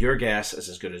 Your guess is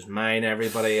as good as mine,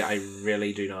 everybody. I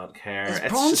really do not care.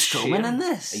 Is Braun Strowman in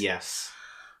this? Yes.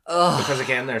 Ugh. Because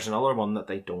again, there's another one that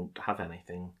they don't have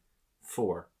anything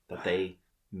for, that they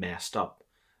messed up.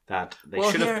 That they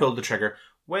should have pulled the trigger.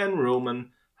 When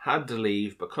Roman had to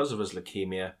leave because of his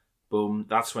leukemia, boom,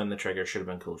 that's when the trigger should have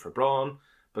been pulled for Braun,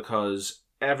 because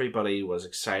everybody was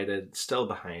excited, still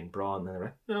behind Braun, and they're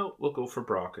like, no, we'll go for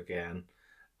Brock again.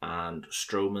 And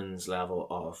Strowman's level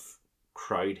of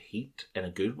crowd heat, in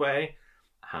a good way,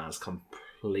 has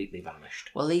completely vanished.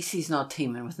 Well, at least he's not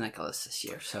teaming with Nicholas this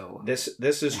year, so... This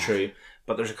is true,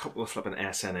 but there's a couple of flipping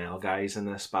SNL guys in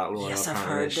this Battle Royal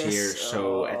this year,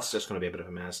 so it's just going to be a bit of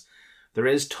a mess. There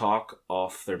is talk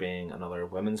of there being another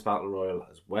Women's Battle Royal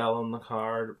as well on the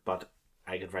card, but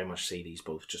I could very much see these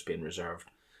both just being reserved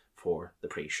for the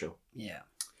pre-show. Yeah.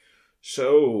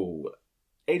 So,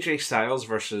 AJ Styles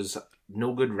versus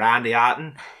no good Randy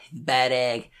Orton. Bad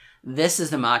egg. This is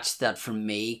the match that for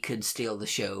me could steal the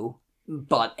show,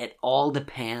 but it all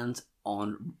depends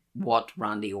on what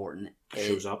Randy Orton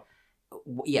shows up.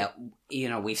 Yeah, you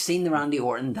know, we've seen the Randy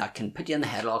Orton that can put you in the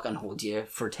headlock and hold you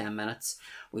for 10 minutes.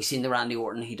 We've seen the Randy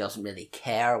Orton who doesn't really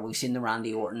care. We've seen the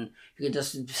Randy Orton who can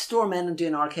just storm in and do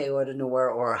an RKO out of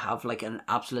nowhere, or have like an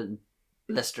absolute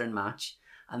blistering match.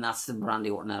 And that's the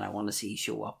Randy Orton that I want to see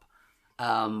show up.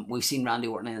 We've seen Randy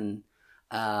Orton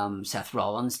and Seth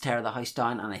Rollins tear the house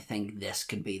down, and I think this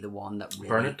could be the one that really...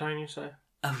 Burn it down, you say?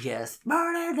 Oh, yes.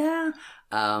 Burn it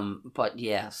down! But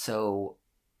yeah, so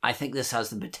I think this has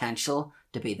the potential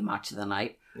to be the match of the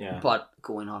night. Yeah. But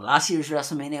going on last year's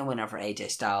WrestleMania, whenever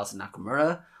AJ Styles and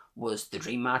Nakamura was the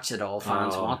dream match that all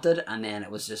fans wanted, and then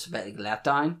it was just a bit of a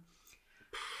letdown.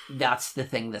 That's the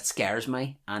thing that scares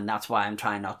me, and that's why I'm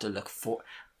trying not to look for...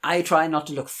 I try not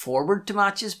to look forward to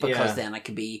matches, because then I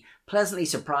could be pleasantly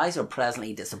surprised or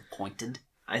pleasantly disappointed.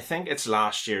 I think it's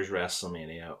last year's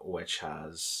WrestleMania which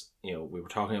has, you know, we were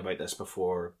talking about this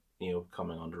before, you know,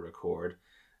 coming on to record,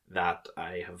 that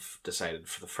I have decided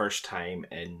for the first time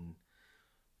in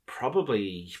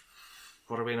probably,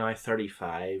 what are we now,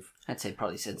 35? I'd say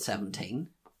probably since 17.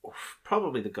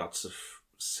 Probably the guts of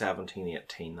 17,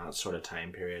 18, that sort of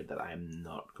time period, that I'm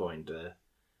not going to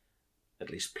at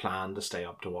least plan to stay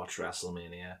up to watch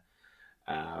WrestleMania.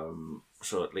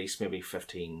 So at least maybe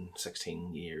 15,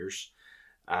 16 years.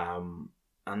 And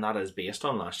that is based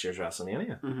on last year's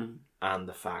WrestleMania. Mm-hmm. And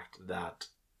the fact that,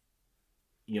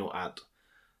 at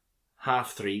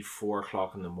 3:30, 4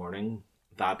 o'clock in the morning,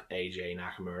 that AJ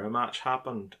Nakamura match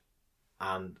happened.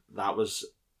 And that was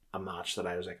a match that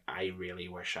I was like, I really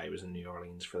wish I was in New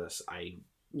Orleans for this. I,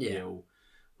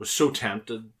 was so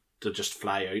tempted to just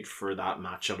fly out for that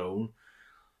match alone.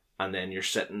 And then you're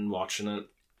sitting watching it,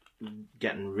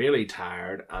 getting really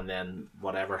tired, and then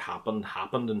whatever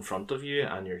happened in front of you,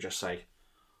 and you're just like,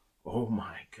 oh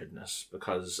my goodness,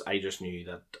 because I just knew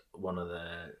that one of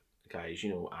the guys,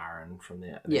 Aaron from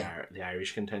the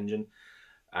Irish contingent,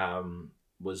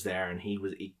 was there, and he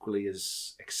was equally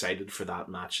as excited for that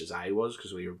match as I was,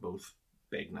 because we were both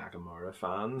big Nakamura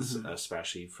fans,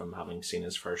 especially from having seen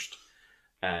his first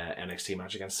NXT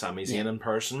match against Sami Zayn in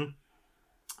person,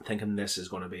 thinking this is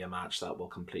going to be a match that will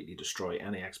completely destroy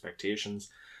any expectations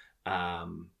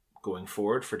going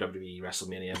forward for WWE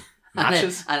WrestleMania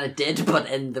matches. And it did, but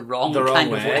in the wrong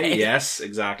kind of way. Yes,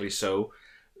 exactly so.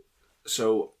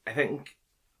 So I think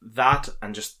that,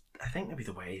 and just I think maybe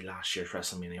the way last year's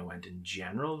WrestleMania went in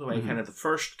general, the way kind of the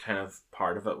first kind of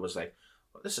part of it was like,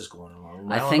 well, this is going along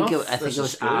well I think enough.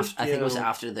 it was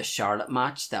after the Charlotte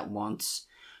match that once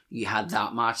you had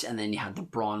that match, and then you had the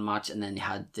Braun match, and then you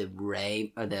had the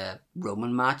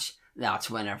Roman match. That's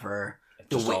whenever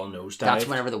that's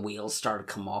whenever the wheels started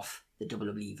to come off the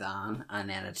WWE van, and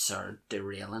then it started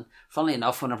derailing. Funnily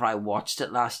enough, whenever I watched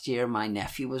it last year, my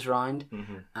nephew was round,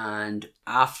 and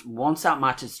once that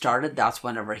match had started, that's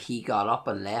whenever he got up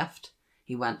and left.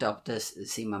 He went up to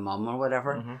see my mum or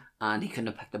whatever, and he couldn't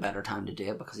have picked a better time to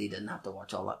do it because he didn't have to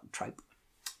watch all that tripe.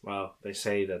 Well, they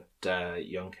say that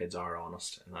young kids are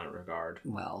honest in that regard.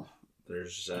 Well,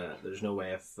 there's no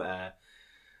way of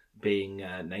being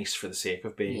nice for the sake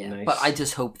of being nice. But I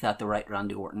just hope that the right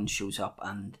Randy Orton shows up,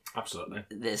 and absolutely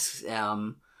this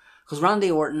because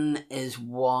Randy Orton is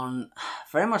one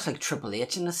very much like Triple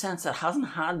H in the sense that has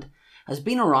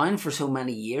been around for so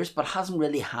many years, but hasn't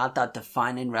really had that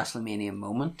defining WrestleMania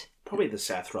moment. Probably the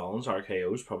Seth Rollins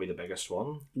RKO is probably the biggest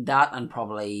one. That, and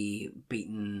probably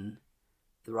beating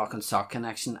the Rock and Sock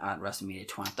Connection at WrestleMania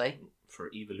 20. For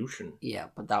Evolution. Yeah,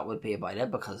 but that would be about it,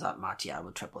 because that match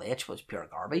with Triple H was pure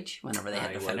garbage whenever they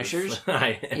had the finishers.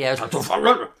 It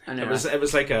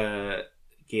was like a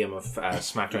game of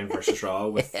SmackDown versus Raw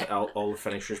with all the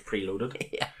finishers preloaded.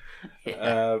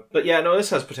 But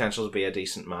this has potential to be a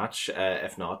decent match,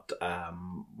 if not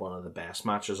one of the best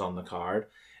matches on the card.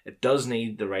 It does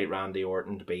need the right Randy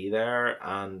Orton to be there,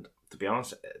 and to be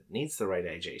honest, it needs the right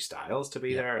AJ Styles to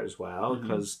be there as well,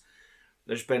 because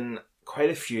there's been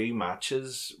quite a few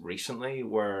matches recently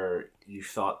where you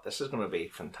thought this is going to be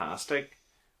fantastic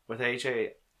with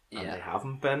AJ, and they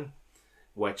haven't been,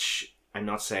 which I'm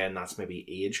not saying that's maybe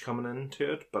age coming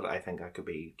into it, but I think that could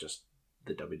be just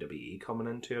the WWE coming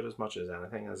into it as much as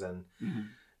anything, as in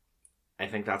I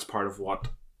think that's part of what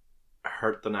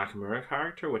hurt the Nakamura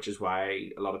character, which is why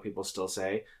a lot of people still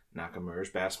say Nakamura's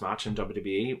best match in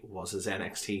WWE was his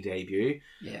NXT debut,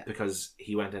 because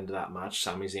he went into that match,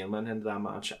 Sami Zayn went into that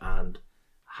match and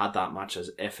had that match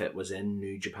as if it was in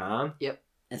New Japan. Yep.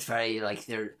 It's very like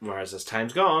they're... Whereas as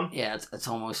time's gone... Yeah, it's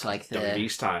almost like the... WWE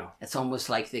style. It's almost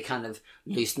like they kind of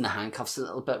loosen the handcuffs a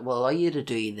little bit. We'll allow you to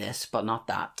do this, but not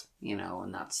that,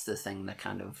 and that's the thing that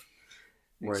kind of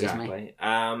worries me.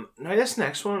 Now this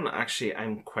next one, actually,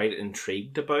 I'm quite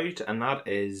intrigued about, and that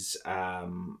is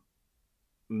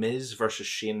Miz versus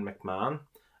Shane McMahon.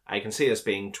 I can see this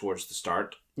being towards the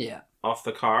start of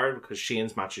the card, because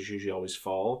Shane's matches usually always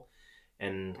fall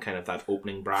in kind of that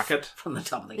opening bracket. From the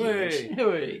top of the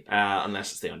cage.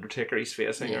 Unless it's the Undertaker he's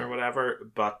facing or whatever.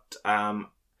 But I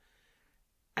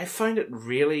find it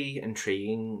really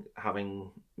intriguing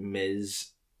having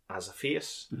Miz as a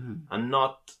face, and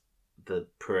not the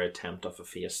poor attempt of a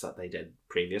face that they did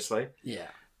previously. Yeah.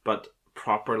 But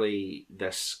properly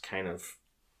this kind of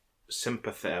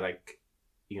sympathetic,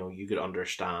 you could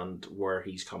understand where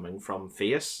he's coming from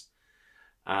face.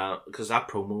 Because that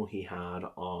promo he had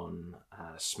on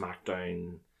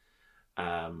SmackDown,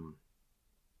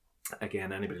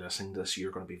 again, anybody listening to this,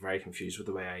 you're going to be very confused with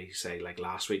the way I say like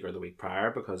last week or the week prior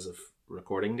because of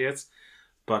recording dates.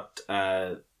 But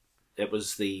it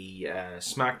was the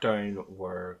SmackDown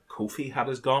where Kofi had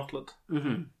his gauntlet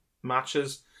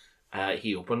matches.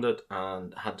 He opened it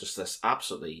and had just this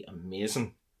absolutely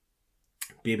amazing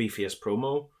babyface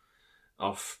promo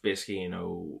of basically,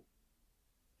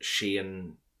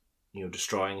 Shane,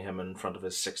 destroying him in front of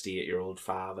his 68-year-old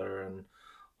father and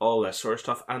all this sort of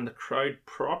stuff, and the crowd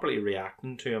properly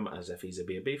reacting to him as if he's a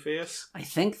baby face. I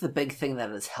think the big thing that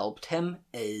has helped him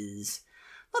is,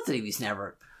 not that he was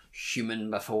never human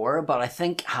before, but I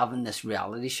think having this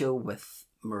reality show with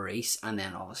Maurice and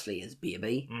then obviously his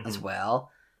baby as well,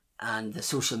 and the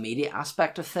social media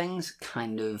aspect of things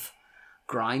kind of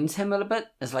grinds him a little bit.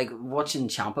 It's like watching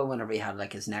Ciampa whenever he had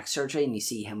like his neck surgery and you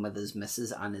see him with his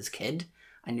missus and his kid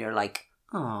and you're like,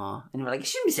 aw, and you're like, you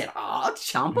shouldn't be saying aw,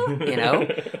 it's Ciampa, you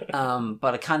know?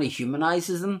 But it kind of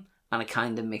humanizes him and it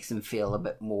kind of makes him feel a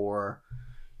bit more,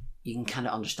 you can kind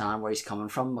of understand where he's coming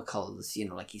from because, you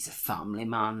know, like he's a family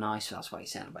man now, so that's why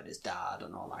he's saying about his dad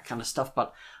and all that kind of stuff.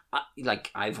 But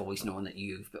I've always known that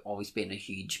you've always been a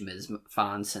huge Miz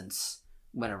fan since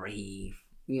whenever he,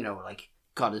 you know, like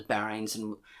got his bearings,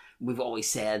 and we've always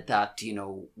said that, you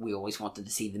know, we always wanted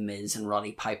to see the Miz and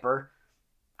Roddy Piper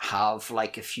have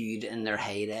like a feud in their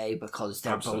heyday because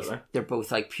they're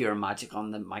both like pure magic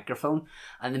on the microphone,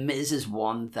 and the Miz is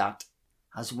one that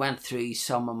has went through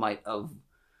some amount of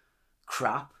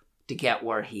crap to get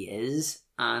where he is,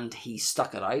 and he's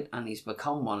stuck it out and he's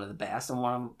become one of the best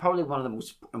and probably one of the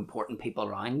most important people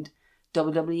around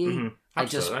WWE.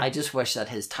 I just wish that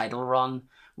his title run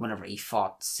whenever he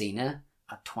fought Cena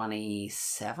at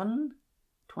 27,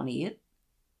 28,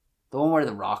 the one where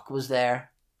The Rock was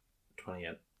there,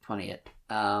 28,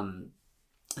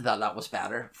 that was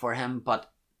better for him,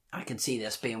 but I can see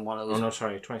this being one of those. Oh no,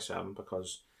 sorry, 27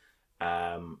 because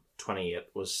 28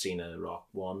 was Cena Rock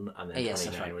 1 and then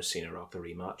 29 was Cena Rock the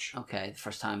rematch. Okay, the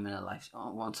first time in a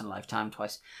once in a lifetime,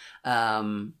 twice.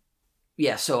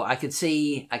 Yeah, so I could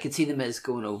see the Miz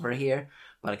going over here,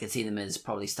 but I could see the Miz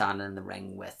probably standing in the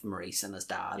ring with Maurice and his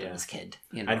dad and his kid.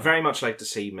 You know? I'd very much like to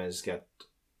see Miz get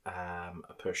a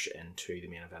push into the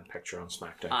main event picture on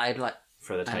SmackDown.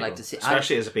 For the title. I'd like to see,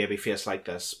 especially as a baby face like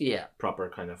this. Yeah, proper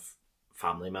kind of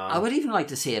family man. I would even like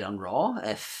to see it on Raw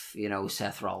if, you know,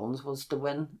 Seth Rollins was to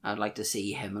win. I'd like to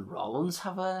see him and Rollins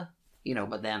have a, you know,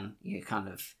 but then you kind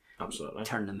of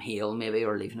turn them heel maybe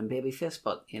or leaving them babyface,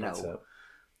 but you know.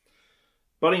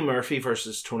 Buddy Murphy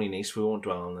versus Tony Nese, we won't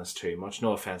dwell on this too much.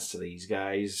 No offense to these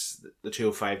guys. The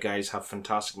 205 guys have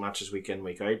fantastic matches week in,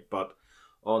 week out, but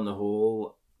on the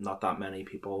whole, not that many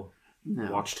people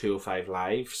watch 205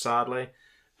 live, sadly.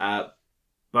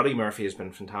 Buddy Murphy has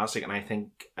been fantastic, and I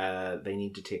think they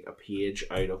need to take a page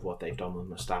out of what they've done with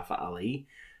Mustafa Ali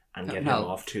and get him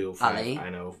off 205. Ali. I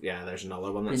know, yeah, there's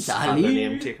another one that's had the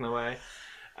name taken away.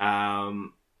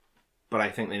 But I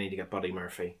think they need to get Buddy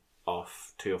Murphy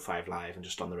off 205 Live and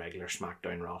just on the regular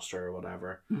SmackDown roster or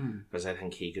whatever, because I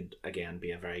think he could, again,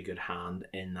 be a very good hand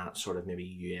in that sort of maybe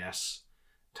US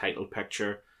title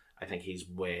picture. I think he's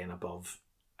way and above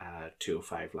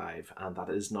 205 Live, and that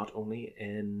is not only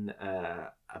in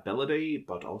ability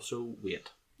but also weight.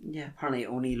 Yeah, apparently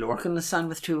Oney Lorcan is signed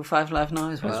with 205 Live now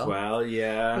as well. As well,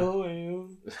 yeah. Oh,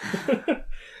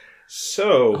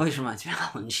 so always reminds me of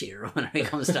Alan Shearer whenever he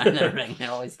comes down the ring. It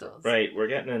always does. Right, we're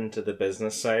getting into the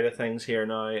business side of things here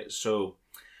now. So,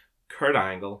 Kurt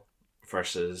Angle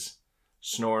versus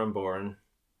Snoring Boring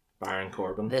Baron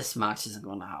Corbin. This match isn't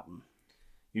going to happen.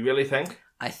 You really think?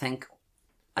 I think.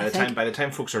 By the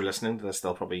time folks are listening to this,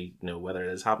 they'll probably know whether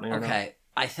it is happening or not. Okay,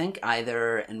 I think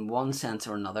either in one sense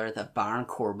or another that Baron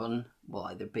Corbin will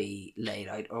either be laid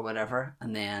out or whatever,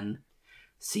 and then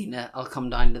Cena will come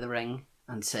down to the ring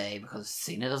and say, because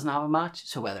Cena doesn't have a match,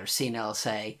 so whether Cena will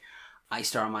say, I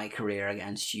started my career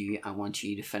against you, I want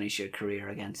you to finish your career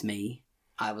against me,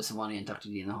 I was the one who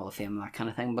inducted you in the Hall of Fame, and that kind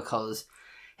of thing, because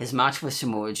his match with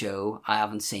Samoa Joe I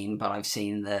haven't seen, but I've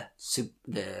seen the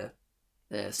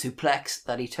suplex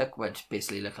that he took, which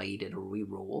basically looked like he did a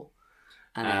re-roll.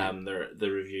 And the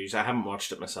reviews, I haven't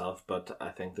watched it myself, but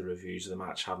I think the reviews of the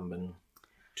match haven't been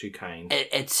too kind.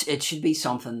 It should be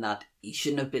something that he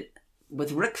shouldn't have been.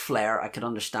 With Ric Flair, I could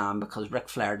understand, because Ric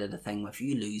Flair did a thing where if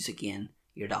you lose again,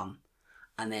 you're done.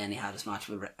 And then he had his match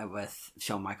with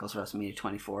Shawn Michaels at WrestleMania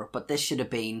 24. But this should have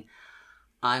been,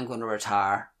 I'm going to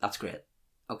retire. That's great.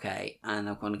 Okay. And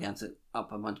I'm going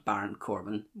up against Baron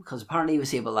Corbin, because apparently he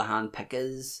was able to handpick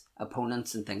his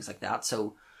opponents and things like that.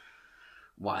 So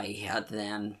why he had to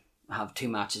then have two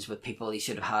matches with people he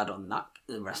should have had on that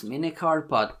the WrestleMania card.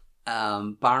 But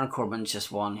Baron Corbin's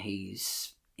just one.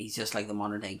 He's just like the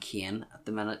modern day Kane at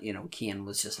the minute. You know, Kane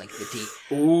was just like the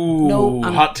D. Ooh,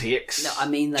 hot takes. No, I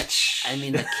mean that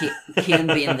Kane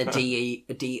being the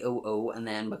DOO, and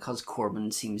then because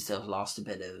Corbin seems to have lost a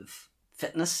bit of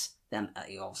fitness, then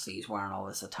obviously he's wearing all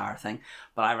this attire thing.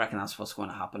 But I reckon that's what's going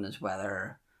to happen, is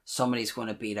whether somebody's going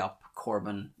to beat up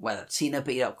Corbin, whether Cena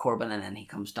beat up Corbin and then he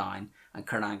comes down and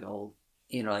Kurt Angle,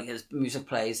 like his music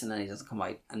plays and then he doesn't come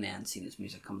out, and then Cena's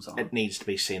music comes on. It needs to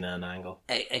be Cena and Angle.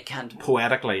 It can't.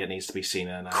 Poetically, it needs to be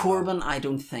Cena and Angle. Corbin, I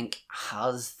don't think,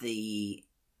 has the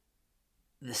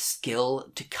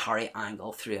skill to carry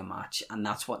Angle through a match, and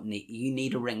that's what you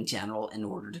need a ring general in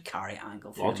order to carry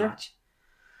Angle through Walter? a match.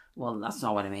 Well, that's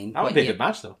not what I mean. That would be a good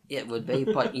match, though. It would be,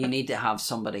 but you need to have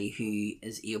somebody who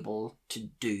is able to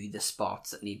do the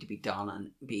spots that need to be done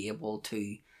and be able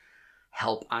to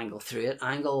help Angle through it.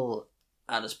 Angle,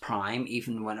 at his prime,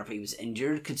 even whenever he was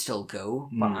injured, could still go,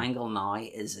 but Angle now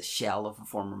is a shell of a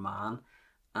former man,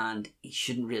 and he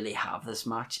shouldn't really have this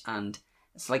match. And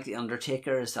it's like The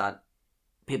Undertaker, is that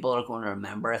people are going to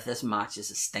remember, if this match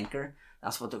is a stinker,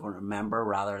 that's what they're going to remember,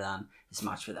 rather than this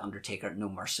match with The Undertaker at No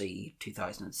Mercy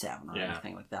 2007 or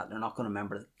anything like that. They're not going to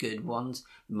remember the good ones.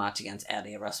 The match against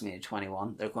Eddie at WrestleMania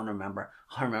 21. They're going to remember,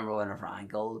 I remember whenever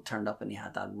Angle turned up and he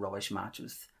had that rubbish match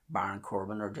with Baron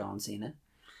Corbin or John Cena.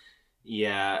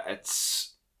 Yeah,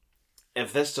 it's...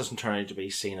 If this doesn't turn out to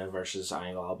be Cena versus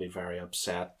Angle, I'll be very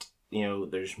upset.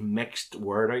 There's mixed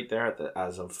word out there,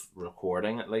 as of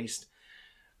recording at least,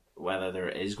 whether there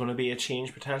is going to be a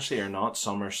change potentially or not.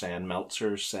 Some are saying,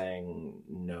 Meltzer's saying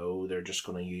no, they're just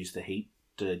going to use the heat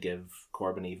to give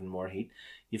Corbin even more heat.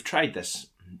 You've tried this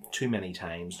too many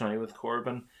times now with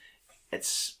Corbin.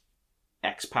 It's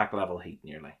X-Pac level heat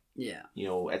nearly. Yeah.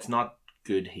 It's not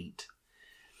good heat.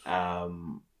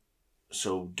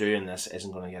 So doing this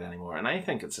isn't going to get any more. And I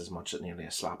think it's as much as nearly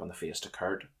a slap on the face to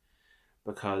Kurt,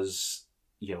 because,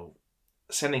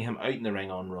 sending him out in the ring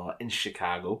on Raw in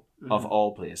Chicago, of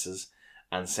all places,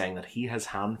 and saying that he has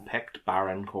handpicked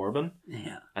Baron Corbin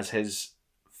as his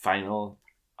final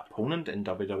opponent in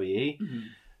WWE.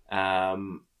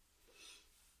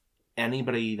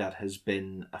 Anybody that has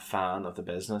been a fan of the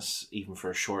business, even for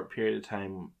a short period of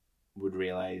time, would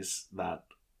realise that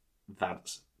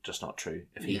that's just not true.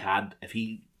 If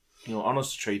he,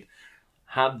 honest to truth,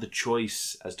 had the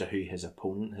choice as to who his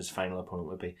final opponent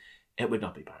would be, it would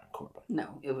not be Baron Corbin.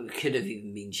 No, could have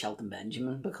even been Shelton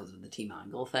Benjamin because of the Team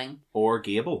Angle thing. Or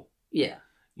Gable. Yeah.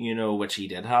 Which he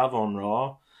did have on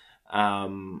Raw.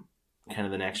 Kind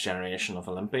of the next generation of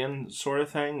Olympian sort of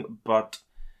thing. But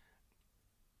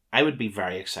I would be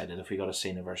very excited if we got a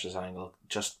Cena versus Angle,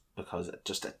 just because it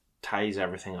ties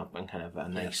everything up in kind of a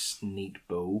nice, neat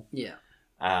bow. Yeah.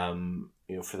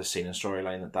 For the Cena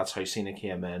storyline, that's how Cena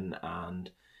came in,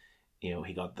 and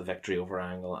he got the victory over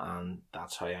Angle, and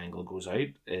that's how Angle goes out,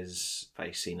 is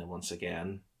by Cena once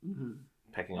again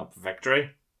picking up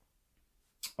victory.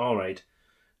 All right,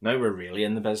 now we're really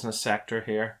in the business sector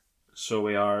here. So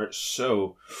we are.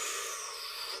 So,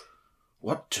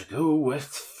 what to go with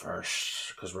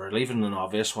first? Because we're leaving an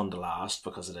obvious one to last,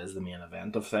 because it is the main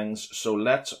event of things. So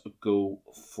let's go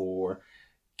for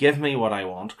Give Me What I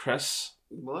Want, Chris.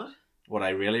 What? What I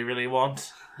really, really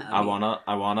want. I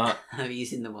wanna. Have you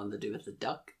seen the one to do with the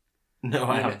duck? No,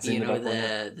 I haven't seen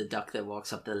the duck that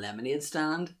walks up the lemonade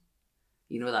stand?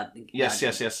 You know that?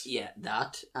 Yes. Yeah,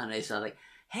 that. And it's like,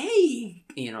 hey,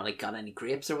 got any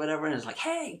grapes or whatever? And it's like,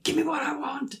 hey, give me what I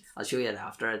want. I'll show you it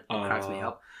after. It cracks me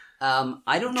up.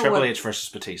 I don't know. Triple H versus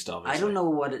Batista, obviously. I don't know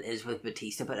what it is with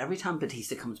Batista, but every time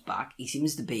Batista comes back, he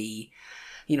seems to be,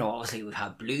 obviously we've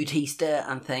had Blue Tista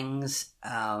and things.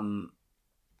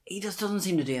 He just doesn't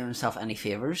seem to do himself any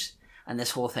favours. And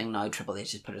this whole thing now, Triple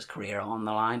H has put his career on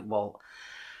the line. Well,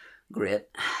 great.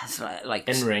 It's like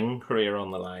in-ring career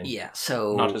on the line. Yeah,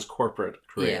 so... Not his corporate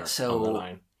career on the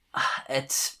line.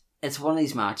 It's one of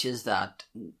these matches that,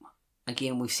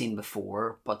 again, we've seen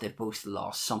before, but they've both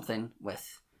lost something,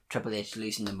 with Triple H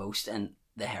losing the most in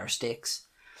the hair stakes.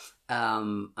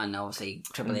 And obviously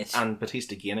Triple H... And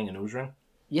Batista gaining a nose ring.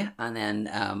 Yeah, and then...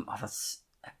 that's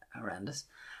horrendous.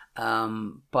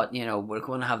 But we're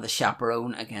going to have the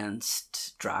chaperone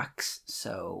against Drax,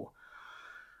 so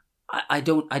I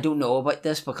don't know about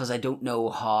this, because I don't know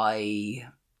how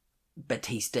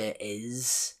Batista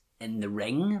is in the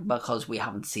ring, because we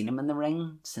haven't seen him in the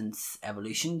ring since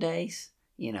Evolution days,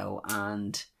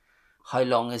 and how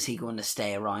long is he going to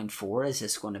stay around for? Is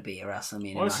this going to be a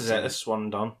WrestleMania match? This is it. This is one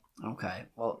and done. Okay,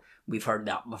 well, we've heard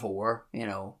that before,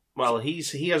 Well,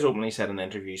 he has openly said in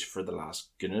interviews for the last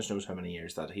goodness knows how many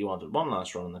years that he wanted one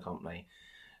last run in the company.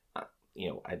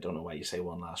 I don't know why you say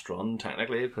one last run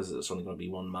technically, because it's only going to be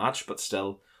one match, but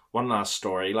still one last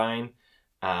storyline,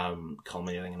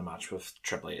 culminating in a match with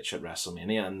Triple H at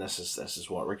WrestleMania, and this is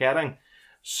what we're getting.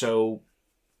 So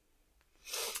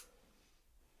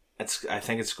I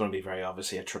think it's going to be very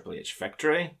obviously a Triple H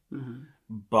victory,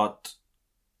 but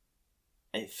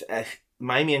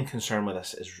my main concern with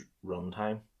this is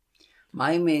runtime.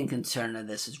 My main concern of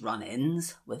this is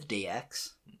run-ins with DX.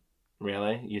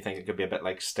 Really? You think it could be a bit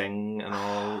like Sting and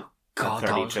all? God, at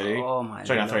 32? oh my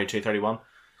Sorry, not Lord. 32, 31.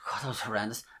 God, that was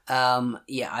horrendous.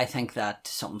 Yeah, I think that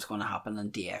something's going to happen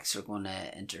and DX are going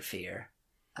to interfere.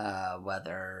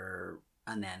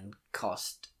 And then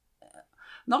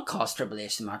not cost Triple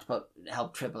H the match, but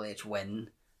help Triple H win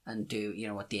and do,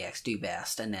 what DX do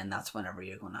best. And then that's whenever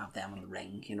you're going to have them in the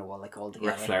ring, all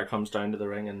together. Ric Flair comes down to the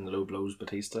ring and low blows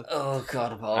Batista. Oh,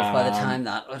 God, above. By the time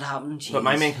that would happen, geez. But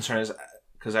my main concern is,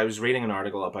 because I was reading an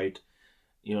article about,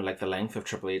 the length of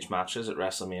Triple H matches at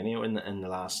WrestleMania in the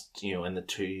last, in the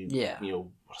two,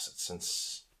 what is it,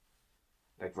 since,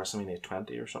 like, WrestleMania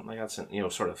 20 or something like that,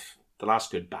 since, sort of the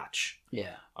last good batch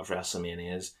of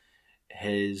WrestleManias.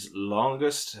 His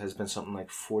longest has been something like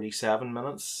 47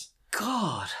 minutes.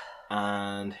 God.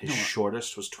 And his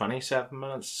shortest was 27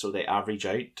 minutes, so they average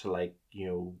out to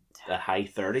the high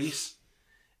 30s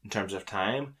in terms of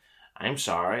time. I'm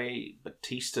sorry,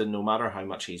 Batista, no matter how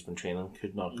much he's been training,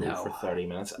 could not go for 30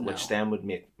 minutes, which then would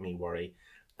make me worry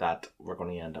that we're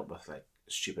going to end up with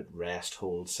stupid rest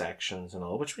hold sections and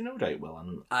all, which we no doubt will.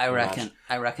 And I reckon,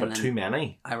 but too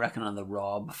many. I reckon on the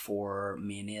Raw before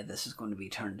Mania, this is going to be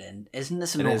turned in. Isn't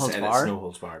this a no holds barred? It's no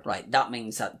holds barred. Right, that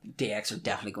means that DX are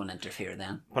definitely going to interfere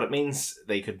then. But it means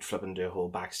they could flip into a whole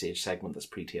backstage segment that's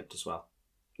pre-taped as well.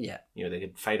 Yeah. They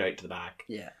could fight out to the back.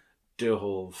 Yeah. Do a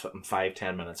whole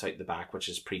 5-10 minutes out the back, which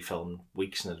is pre-filmed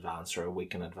weeks in advance or a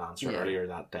week in advance or earlier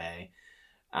that day.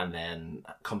 And then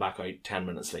come back out 10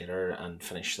 minutes later and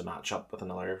finish the match up with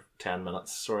another 10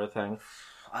 minutes sort of thing.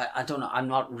 I don't know. I'm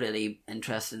not really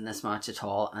interested in this match at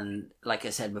all. And like I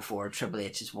said before, Triple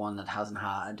H is one that hasn't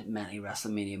had many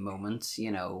WrestleMania moments.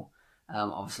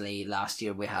 Obviously last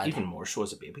year we had... Even more so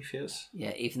as a babyface.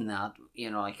 Yeah, even that.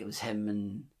 It was him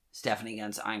and Stephanie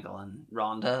against Angle and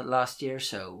Ronda last year.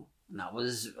 So that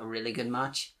was a really good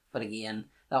match. But again,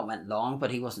 that went long,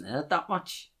 but he wasn't in it that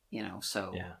much.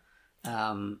 So... Yeah.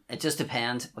 It just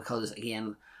depends because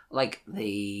again, like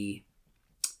the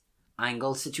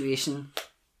Angle situation,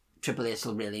 Triple H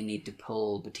will really need to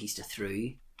pull Batista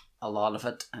through a lot of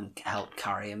it and help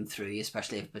carry him through,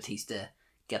 especially if Batista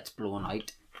gets blown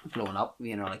up,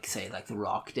 like The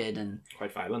Rock did, and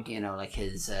quite violent. Like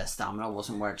his stamina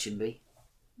wasn't where it should be.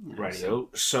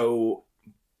 Rightio. So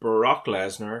Brock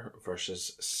Lesnar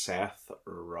versus Seth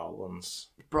Rollins.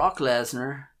 Brock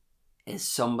Lesnar is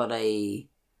somebody.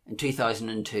 In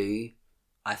 2002,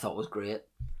 I thought was great.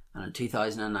 And in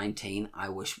 2019, I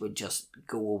wish would just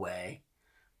go away.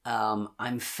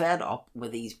 I'm fed up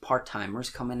with these part-timers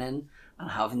coming in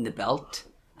and having the belt.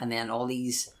 And then all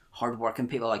these hard-working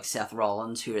people like Seth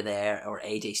Rollins who are there, or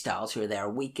AJ Styles who are there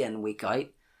week in, week out.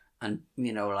 And,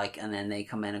 and then they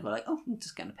come in and go like, oh, I'm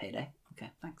just getting a payday. Okay,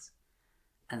 thanks.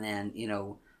 And then,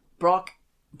 Brock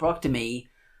to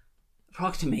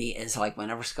me is like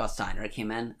whenever Scott Steiner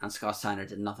came in and Scott Steiner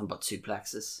did nothing but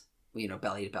suplexes,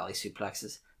 belly to belly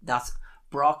suplexes. That's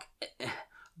Brock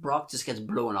just gets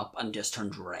blown up and just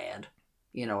turns red.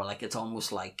 It's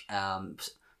almost like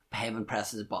Heyman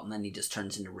presses a button and he just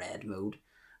turns into red mode,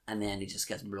 and then he just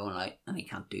gets blown out and he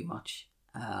can't do much.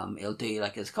 He'll do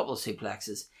there's a couple of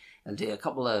suplexes, he'll do a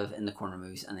couple of in the corner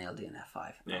moves, and then he'll do an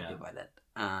F5. That'll be about it.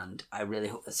 And I really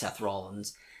hope that Seth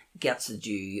Rollins gets the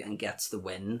due and gets the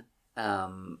win.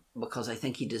 Because I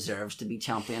think he deserves to be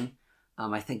champion.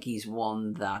 I think he's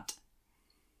one that,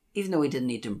 even though he didn't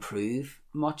need to improve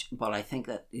much, but I think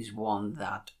that he's one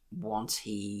that once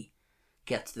he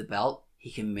gets the belt,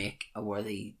 he can make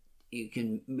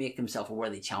himself a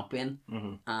worthy champion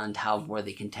and have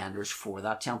worthy contenders for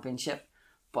that championship.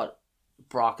 But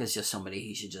Brock is just somebody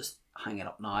who should just hang it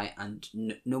up now, and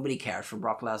nobody cares for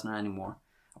Brock Lesnar anymore,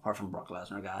 apart from Brock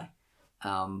Lesnar guy.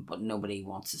 But nobody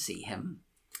wants to see him.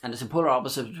 And it's a polar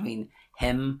opposite between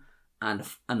him and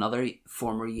another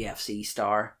former UFC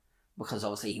star, because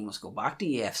obviously he must go back to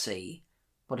UFC.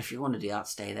 But if you're going to do that,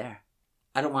 stay there.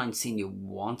 I don't mind seeing you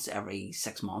once every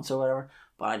 6 months or whatever,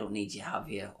 but I don't need to have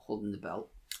you holding the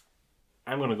belt.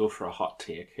 I'm going to go for a hot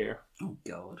take here. Oh,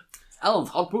 God. Alan's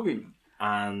hot booking.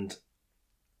 And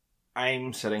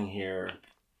I'm sitting here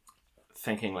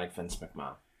thinking like Vince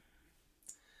McMahon.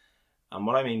 And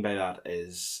what I mean by that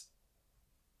is,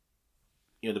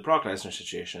 the Brock Lesnar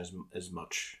situation is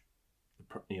much,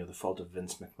 the fault of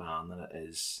Vince McMahon than it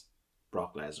is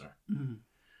Brock Lesnar.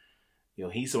 Mm-hmm.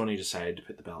 He's the one who decided to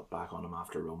put the belt back on him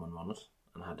after Roman won it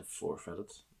and had to forfeit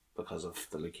it because of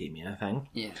the leukemia thing.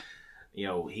 Yeah.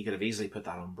 He could have easily put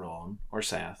that on Braun or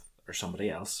Seth or somebody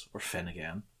else or Finn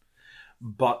again.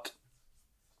 But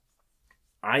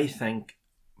I think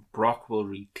Brock will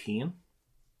retain,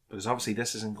 because obviously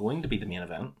this isn't going to be the main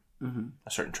event. Mm-hmm.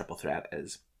 A certain triple threat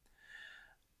is.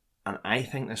 And I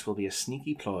think this will be a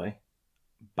sneaky ploy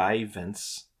by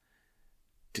Vince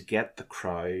to get the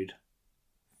crowd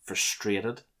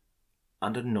frustrated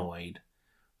and annoyed,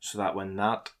 so that when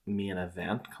that main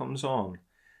event comes on,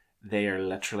 they are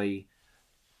literally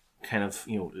kind of,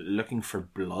 looking for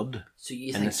blood. So you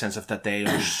in think the sense of that they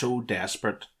are so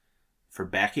desperate for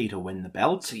Becky to win the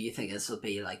belt. So you think this will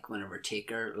be like whenever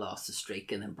Taker lost the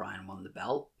streak and then Bryan won the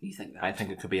belt? You think that? I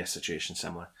think it could be a situation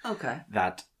similar. Okay.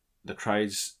 That the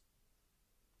crowds,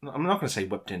 I'm not going to say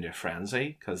whipped into a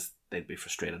frenzy, because they'd be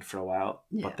frustrated for a while.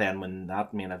 Yeah. But then when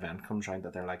that main event comes around,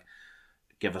 that they're like,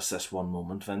 give us this one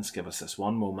moment, Vince, give us this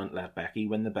one moment, let Becky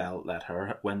win the belt, let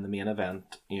her win the main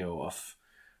event, of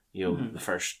the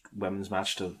first women's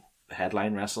match to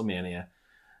headline WrestleMania.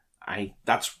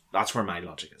 That's where my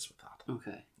logic is with that.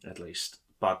 Okay. At least.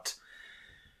 But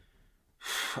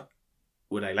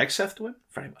would I like Seth to win?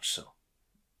 Very much so.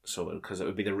 So, because it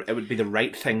would be the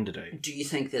right thing to do. Do you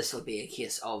think this will be a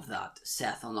case of that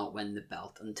Seth will not win the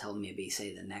belt until maybe,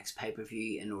 say, the next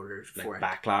pay-per-view in order for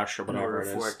Backlash or whatever in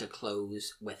order for it to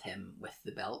close with him with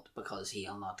the belt, because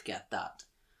he'll not get that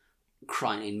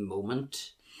crowning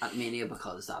moment at Mania,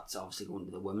 because that's obviously going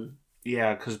to the women.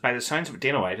 Yeah, because by the sounds of it,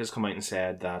 Dana White has come out and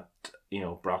said that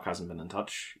Brock hasn't been in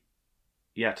touch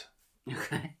yet.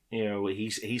 Okay.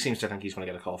 He seems to think he's going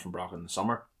to get a call from Brock in the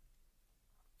summer.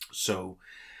 So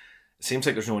it seems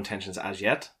like there's no intentions as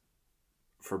yet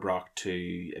for Brock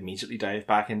to immediately dive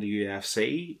back into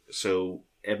UFC. So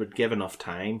it would give enough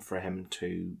time for him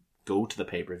to go to the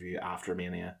pay-per-view after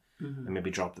Mania and maybe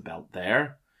drop the belt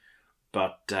there.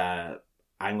 But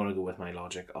I'm going to go with my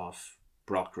logic of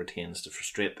Brock retains to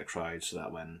frustrate the crowd, so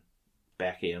that when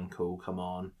Becky and co come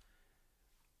on,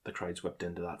 the crowd's whipped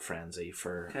into that frenzy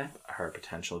for her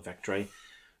potential victory.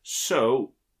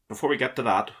 So, before we get to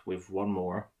that, we've one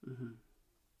more.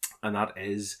 And that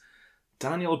is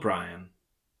Daniel Bryan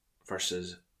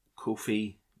versus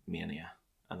Kofi Mania.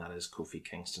 And that is Kofi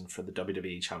Kingston for the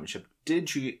WWE Championship.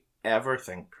 Did you ever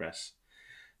think, Chris,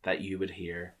 that you would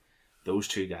hear those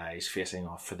two guys facing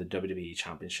off for the WWE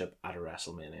Championship at a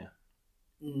WrestleMania?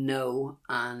 No,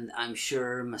 and I'm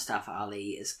sure Mustafa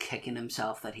Ali is kicking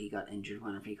himself that he got injured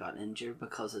whenever he got injured,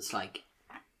 because it's like,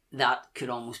 that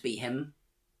could almost be him,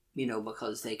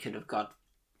 because they could have got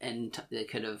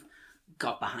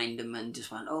behind him and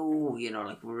just went,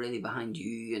 we're really behind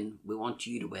you and we want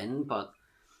you to win. But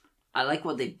I like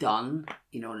what they've done,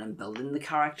 in building the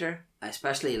character,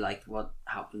 especially like what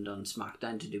happened on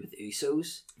SmackDown to do with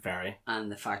Usos. Very.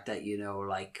 And the fact that,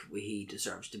 he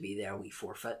deserves to be there, we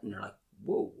forfeit, and they're like,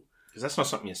 whoa. Because that's not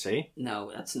something you see.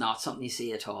 No, that's not something you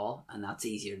see at all, and that's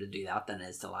easier to do that than it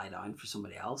is to lie down for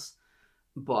somebody else.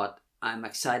 But I'm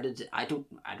excited. I don't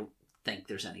think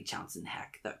there's any chance in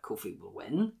heck that Kofi will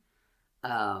win.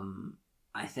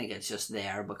 I think it's just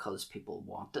there because people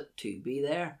want it to be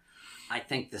there. I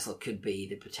think this could be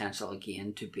the potential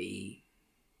again to be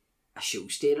a show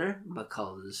stealer,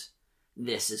 because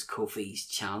this is Kofi's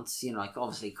chance.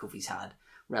 Obviously Kofi's had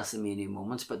WrestleMania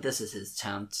moments, but this is his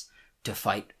chance to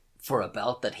fight for a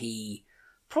belt that he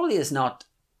probably has not,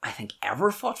 I think,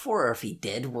 ever fought for, or if he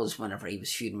did, was whenever he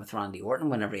was feuding with Randy Orton,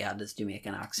 whenever he had his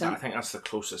Jamaican accent. Yeah, I think that's the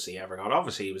closest he ever got.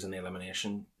 Obviously, he was in the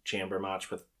Elimination Chamber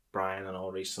match with Bryan and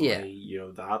all recently,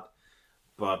 that.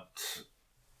 But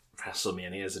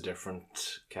WrestleMania is a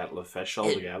different kettle of fish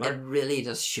altogether. It really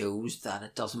just shows that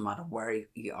it doesn't matter where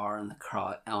you are on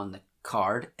the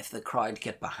card. If the crowd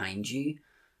get behind you,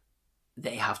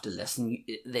 they have to listen.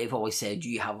 They've always said,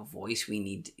 you have a voice, we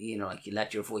need, you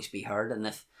let your voice be heard. And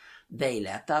if they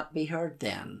let that be heard,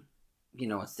 then,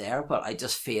 it's there. But I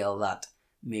just feel that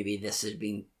maybe this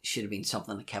should have been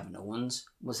something that Kevin Owens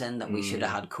was in, that we should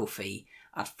have had Kofi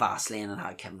at Fastlane and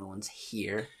had Kevin Owens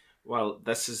here. Well,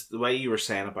 this is the way you were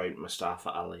saying about Mustafa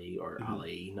Ali, or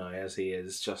Ali now as he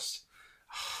is, just,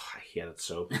 I hate it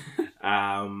so.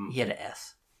 He had an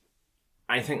S.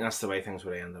 I think that's the way things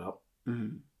would have ended up.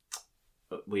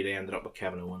 We'd ended up with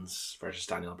Kevin Owens versus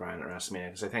Daniel Bryan at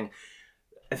WrestleMania, because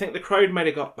I think the crowd might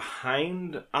have got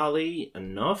behind Ali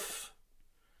enough,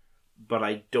 but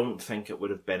I don't think it would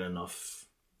have been enough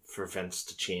for Vince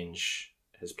to change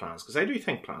his plans, because I do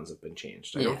think plans have been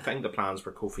changed. I don't think the plans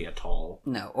were Kofi at all.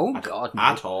 No, no.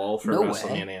 At all for No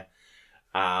WrestleMania.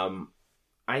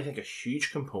 I think a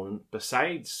huge component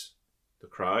besides the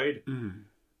crowd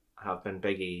have been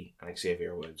Big E and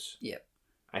Xavier Woods. Yep.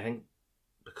 I think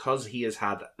because he has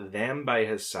had them by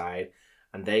his side,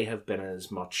 and they have been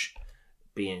as much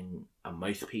being a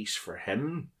mouthpiece for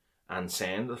him and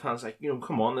saying to the fans, like,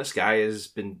 come on, this guy has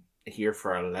been here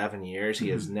for 11 years. He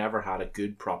has never had a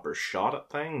good proper shot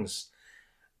at things,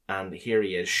 and here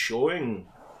he is showing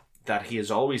that he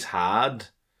has always had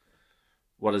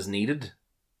what is needed,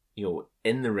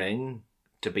 in the ring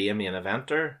to be a main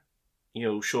eventer,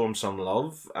 show him some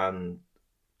love, and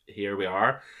here we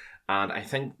are. And I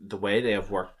think the way they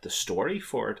have worked the story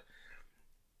for it,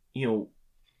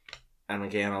 and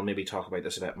again, I'll maybe talk about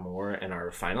this a bit more in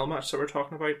our final match that we're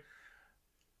talking about.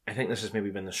 I think this has maybe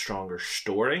been the stronger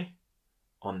story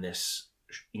on this,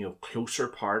 closer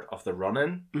part of the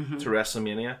run-in to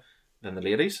WrestleMania than the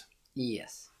ladies.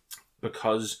 Yes.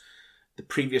 Because the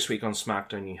previous week on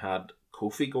SmackDown, you had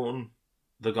Kofi going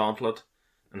the gauntlet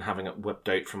and having it whipped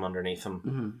out from underneath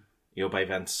him, by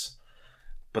Vince.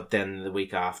 But then the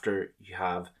week after, you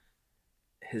have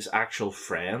his actual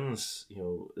friends,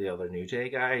 the other New Day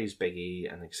guys, Big E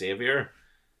and Xavier,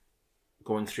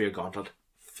 going through a gauntlet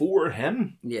for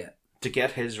him. Yeah. To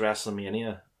get his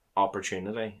WrestleMania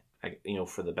opportunity,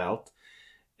 for the belt.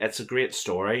 It's a great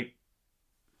story,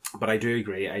 but I do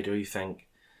agree. I do think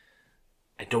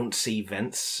I don't see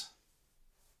Vince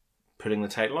putting the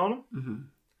title on him. Mm-hmm.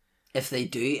 If they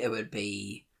do, it would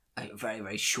be a very,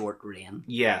 very short reign.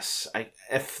 Yes.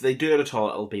 If they do it at all,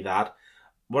 it'll be that.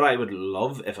 What I would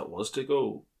love if it was to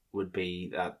go would be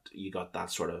that you got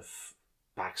that sort of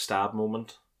backstab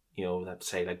moment, that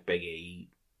say like Big E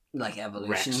like Evolution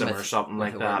wrecks him or something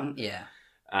like that. Orton. Yeah.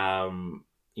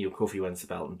 Kofi wins the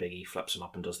belt and Big E flips him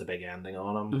up and does the big ending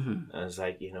on him. And it's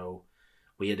like,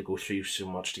 we had to go through so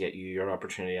much to get you your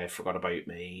opportunity. I forgot about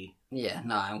me. Yeah,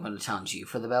 no, I'm going to challenge you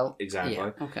for the belt. Exactly.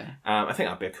 Yeah, okay. I think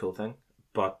that'd be a cool thing.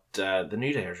 But the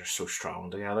New Day are just so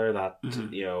strong together that,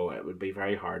 it would be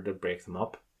very hard to break them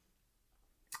up.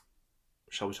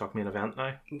 Shall we talk main event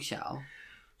now? We shall.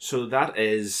 So that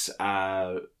is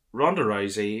Ronda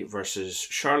Rousey versus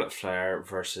Charlotte Flair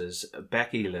versus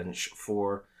Becky Lynch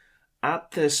for,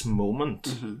 at this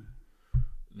moment,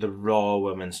 the Raw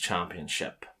Women's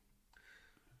Championship.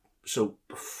 So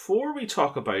before we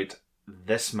talk about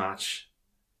this match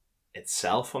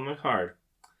itself on the card,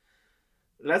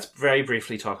 let's very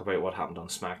briefly talk about what happened on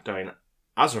SmackDown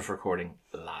as of recording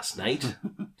last night.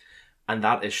 And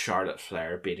that is Charlotte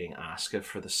Flair beating Asuka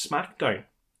for the SmackDown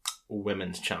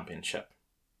Women's Championship.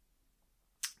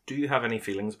 Do you have any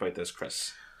feelings about this,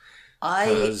 Chris?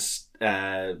 Because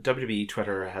WWE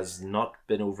Twitter has not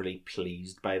been overly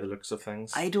pleased by the looks of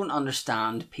things. I don't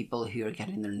understand people who are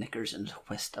getting their knickers in a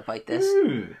twist about this.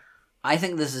 I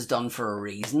think this is done for a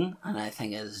reason, and I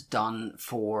think it is done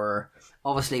for...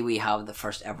 Obviously, we have the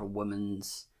first ever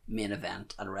women's main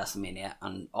event at WrestleMania,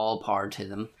 and all power to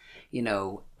them.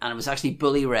 And it was actually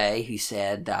Bully Ray who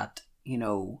said that,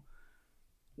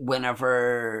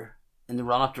 whenever... in the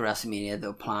run-up to WrestleMania,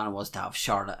 the plan was to have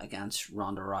Charlotte against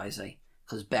Ronda Rousey.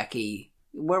 Because Becky...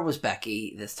 Where was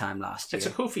Becky this time last year? It's a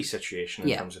Kofi situation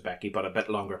in terms of Becky, but a bit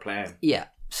longer playing. Yeah.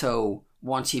 So,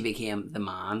 once she became the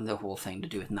man, the whole thing to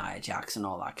do with Nia Jax and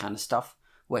all that kind of stuff,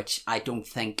 which I don't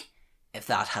think, if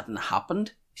that hadn't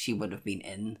happened, she would have been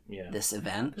in this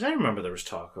event. Because I remember there was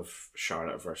talk of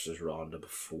Charlotte versus Ronda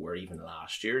before even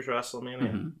last year's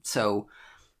WrestleMania. So...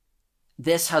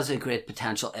 this has a great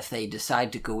potential if they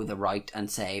decide to go the route and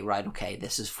say, right, okay,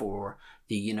 this is for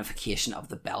the unification of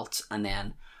the belts, and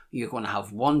then you're going to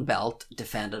have one belt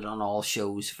defended on all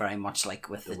shows, very much like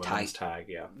with the tag,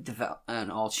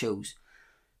 on all shows.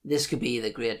 This could be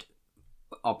the great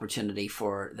opportunity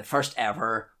for the first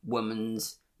ever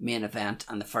women's main event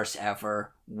and the first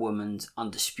ever women's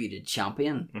undisputed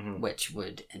champion, which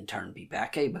would in turn be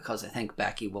Becky, because I think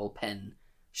Becky will pin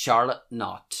Charlotte,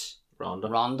 not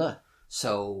Ronda.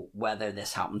 So whether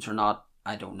this happens or not,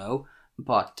 I don't know.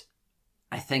 But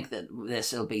I think that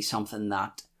this will be something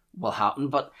that will happen.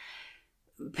 But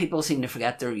people seem to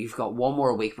forget that you've got one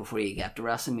more week before you get to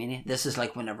WrestleMania. This is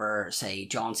like whenever, say,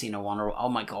 John Cena won, or oh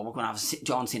my God, we're going to have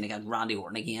John Cena against Randy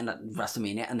Orton again at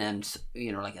WrestleMania, and then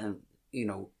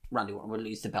Randy Orton would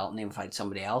lose the belt and they would fight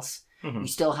somebody else. You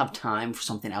still have time for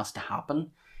something else to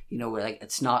happen.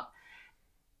 It's not.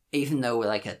 Even though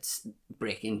it's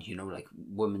breaking,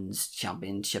 women's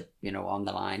championship, on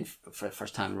the line for the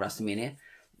first time in WrestleMania,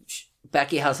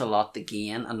 Becky has a lot to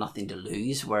gain and nothing to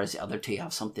lose, whereas the other two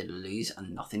have something to lose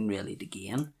and nothing really to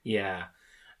gain. Yeah.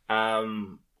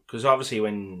 Because obviously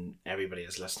when everybody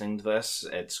is listening to this,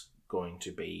 it's going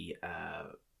to be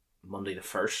Monday the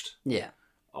 1st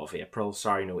of April.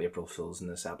 Sorry, no April Fools in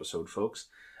this episode, folks.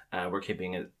 We're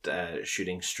keeping it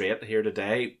shooting straight here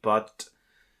today, but...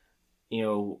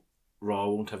 Raw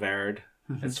won't have aired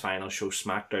its final show.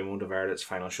 SmackDown won't have aired its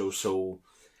final show. So,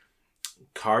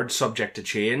 card subject to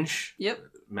change. Yep.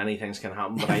 Many things can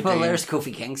happen. But there's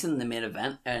Kofi Kingston in the main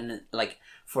event, and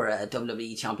for a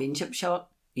WWE Championship shot,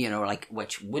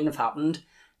 which wouldn't have happened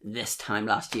this time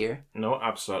last year. No,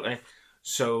 absolutely.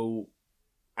 So,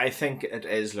 I think it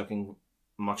is looking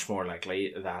much more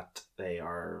likely that they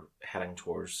are heading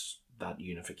towards that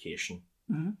unification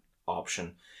Mm-hmm.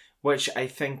 option, which I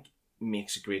think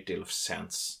makes a great deal of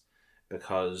sense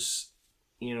because,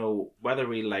 whether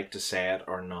we like to say it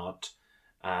or not,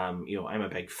 I'm a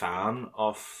big fan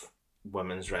of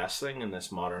women's wrestling in this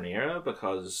modern era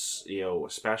because,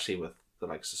 especially with the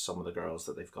likes of some of the girls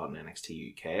that they've got in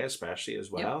NXT UK, especially as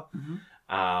well. Yep.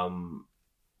 Mm-hmm.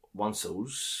 Once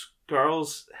those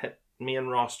girls hit main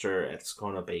roster, it's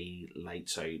going to be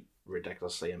lights out,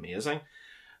 ridiculously amazing.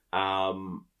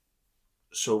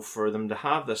 So for them to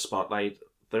have this spotlight,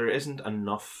 there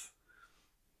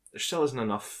still isn't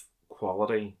enough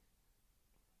quality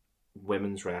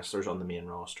women's wrestlers on the main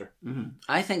roster. Mm-hmm.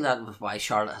 I think that was why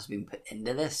Charlotte has been put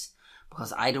into this,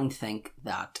 because I don't think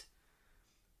that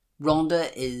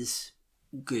Ronda is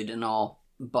good and all,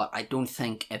 but I don't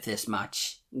think if this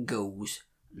match goes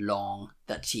long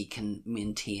that she can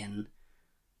maintain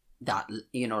that,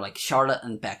 like Charlotte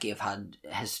and Becky have had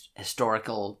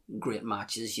historical great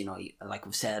matches, like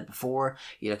we've said before.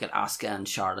 You look at Asuka and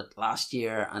Charlotte last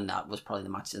year, and that was probably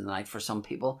the match of the night for some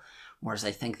people. Whereas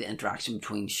I think the interaction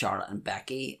between Charlotte and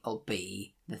Becky will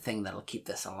be the thing that'll keep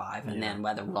this alive. And then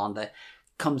whether Ronda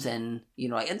comes in,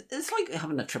 it's like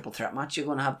having a triple threat match. You're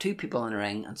going to have two people in the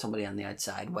ring and somebody on the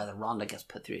outside, whether Ronda gets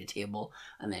put through a table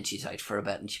and then she's out for a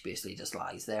bit and she basically just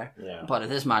lies there. Yeah. But if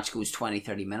this match goes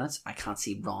 20-30 minutes, I can't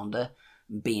see Ronda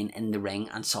being in the ring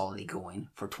and solidly going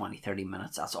for 20-30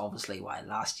 minutes. That's obviously why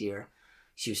last year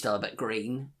she was still a bit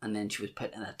green and then she was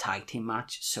put in a tag team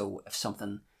match. So if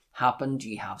something happened,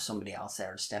 you have somebody else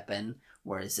there to step in.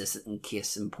 Whereas this, in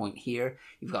case in point here,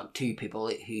 you've got two people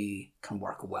who can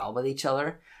work well with each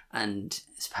other, and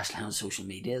especially on social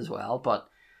media as well, but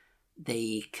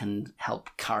they can help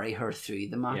carry her through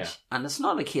the match. Yeah. And it's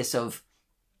not a case of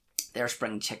they're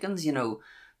spring chickens,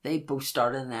 they both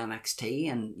started in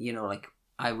NXT, and like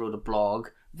I wrote a blog,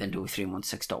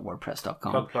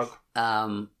 vinto316.wordpress.com.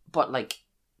 Plug. But like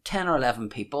 10 or 11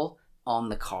 people on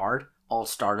the card all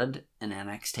started in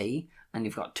NXT, and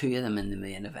you've got two of them in the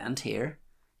main event here,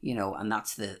 and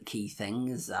that's the key thing,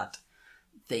 is that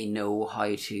they know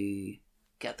how to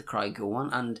get the crowd going.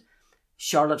 And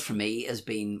Charlotte, for me, has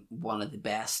been one of the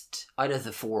best out of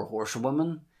the four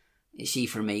horsewomen. She,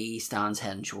 for me, stands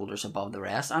head and shoulders above the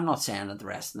rest. I'm not saying that the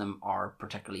rest of them are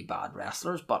particularly bad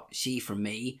wrestlers, but she, for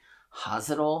me, has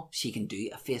it all. She can do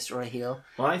a face or a heel.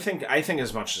 Well, I think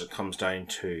as much as it comes down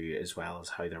to as well as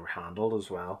how they were handled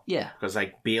as well. Yeah. Because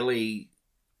like Bayley,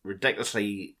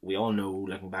 ridiculously, we all know,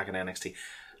 looking back at NXT,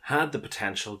 had the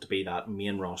potential to be that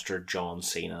main roster John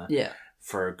Cena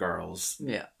for girls.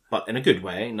 Yeah. But in a good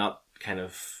way, not kind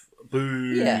of,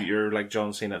 boo, you're like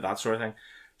John Cena, that sort of thing.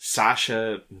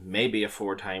 Sasha may be a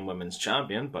 4-time women's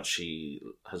champion, but she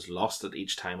has lost it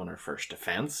each time on her first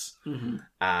defense.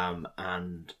 Mm-hmm.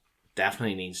 And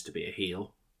definitely needs to be a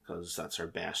heel because that's her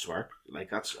best work.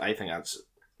 I think that's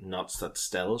nuts that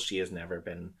still she has never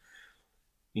been,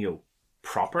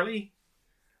 properly,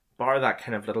 bar that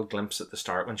kind of little glimpse at the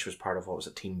start when she was part of, what was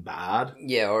it, Team Bad?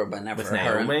 Yeah, or whenever with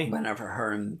Naomi. Whenever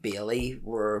her and Bayley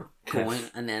were going,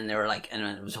 and then they were like, and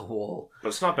it was a whole. But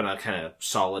it's not been a kind of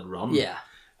solid run. Yeah.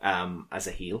 As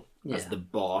a heel, as the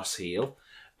boss heel.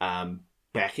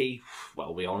 Becky,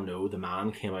 well, we all know the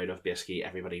man came out of basically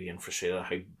everybody being frustrated at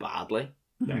how badly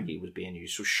Becky was being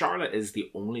used. So Charlotte is the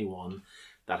only one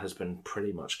that has been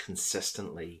pretty much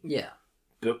consistently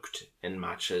booked in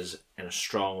matches in a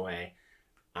strong way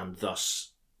and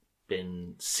thus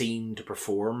been seen to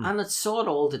perform. And it's sort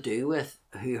of all to do with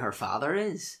who her father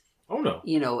is. Oh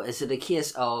no. Is it a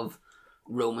case of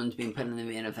Roman's being put in the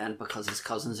main event because his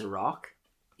cousin's a Rock?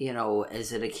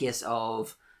 Is it a case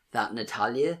of that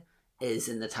Natalya is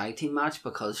in the tag team match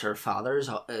because her father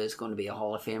is going to be a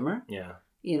Hall of Famer? Yeah.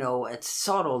 It's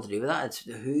sort of all to do with that. It's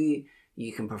who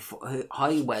you can perform,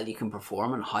 how well you can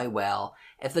perform, and how well.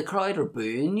 If the crowd are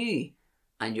booing you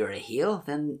and you're a heel,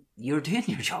 then you're doing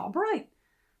your job right.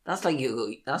 That's like you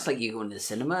going to the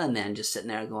cinema and then just sitting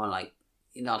there going like,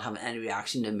 you're not having any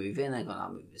reaction to a movie and then going,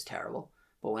 that movie was terrible.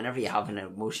 But whenever you have an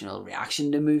emotional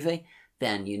reaction to a movie,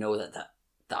 then you know that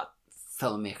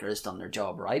filmmaker has done their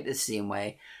job right. It's the same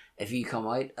way. If you come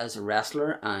out as a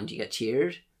wrestler and you get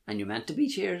cheered and you're meant to be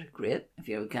cheered, great. If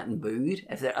you're getting booed,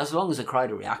 as long as the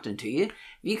crowd are reacting to you, if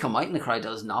you come out and the crowd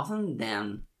does nothing,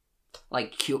 then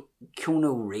like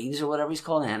Keanu Reeves or whatever he's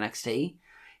called in NXT,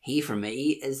 he, for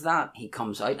me, is that he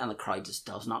comes out and the crowd just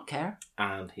does not care.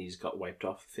 And he's got wiped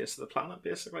off the face of the planet,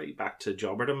 basically, back to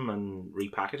jobberdom and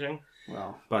repackaging.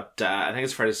 Well, but I think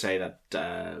it's fair to say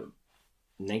that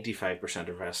 95%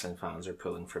 of wrestling fans are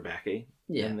pulling for Becky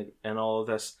in all of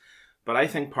this. But I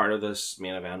think part of this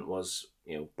main event was,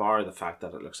 bar the fact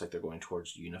that it looks like they're going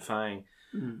towards unifying,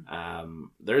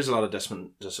 There is a lot of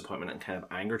disappointment and kind of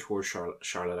anger towards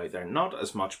Charlotte out there. Not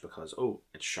as much because,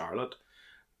 it's Charlotte,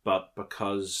 but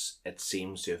because it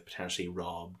seems to have potentially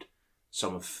robbed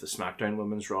some of the SmackDown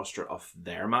women's roster of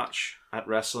their match at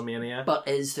WrestleMania. But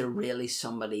is there really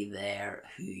somebody there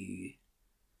who...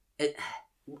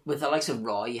 with the likes of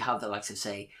Raw, you have the likes of,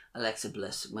 say, Alexa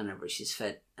Bliss whenever she's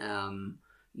fit.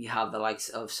 You have the likes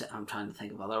of... I'm trying to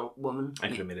think of other women. I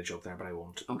could have made a joke there, but I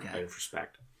won't. Okay. Out of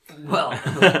respect. Well,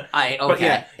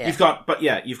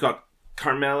 You've got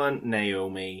Carmella,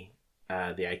 Naomi,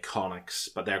 the Iconics,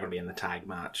 but they're going to be in the tag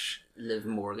match. Liv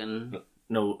Morgan.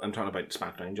 No, I'm talking about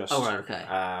SmackDown. Just right, okay.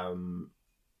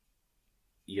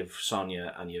 You've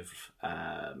Sonya and you've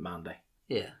Mandy.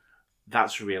 Yeah.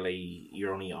 That's really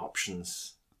your only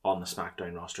options on the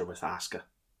SmackDown roster with Asuka.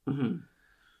 Mm-hmm.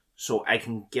 So I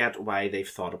can get why they've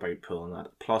thought about pulling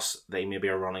that. Plus, they maybe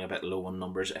are running a bit low on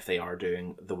numbers if they are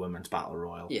doing the Women's Battle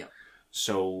Royal. Yeah.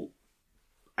 So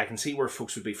I can see where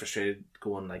folks would be frustrated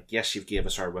going like, yes, you've gave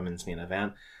us our women's main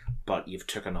event, but you've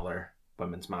took another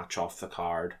women's match off the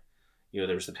card. There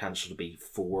was the potential to be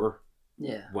 4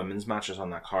 women's matches on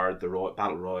that card. The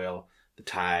Battle Royal, the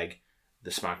tag, the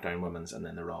SmackDown women's, and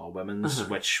then the Raw women's,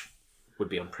 which would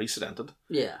be unprecedented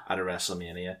at a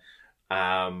WrestleMania.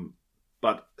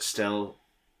 But still,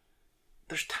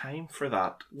 there's time for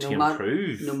that to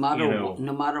improve. No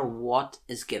matter what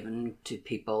is given to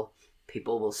people,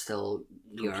 people will still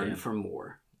yearn for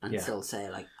more and still say,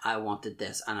 like, I wanted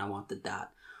this and I wanted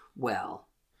that. Well,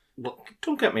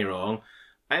 don't get me wrong.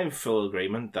 I'm in full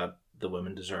agreement that the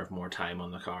women deserve more time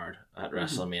on the card at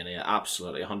WrestleMania.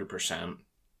 Absolutely, 100%.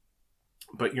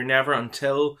 But you're never,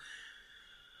 until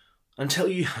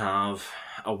you have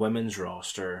a women's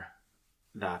roster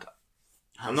that...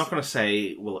 I'm not going to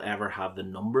say we'll ever have the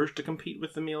numbers to compete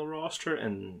with the male roster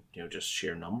and just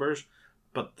sheer numbers,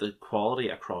 but the quality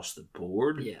across the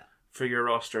board for your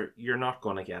roster, you're not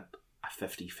going to get a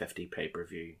 50-50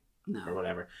 pay-per-view or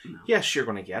whatever. No. Yes, you're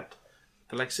going to get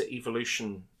the likes of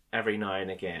Evolution every now and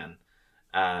again,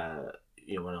 an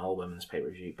all women's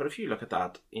pay-per-view. But if you look at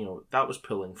that, that was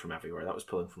pulling from everywhere. That was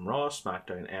pulling from Raw,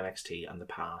 SmackDown, NXT, and the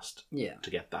past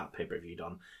to get that pay-per-view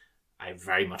done. I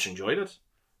very much enjoyed it.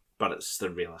 But it's the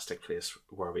realistic place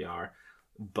where we are.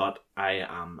 But I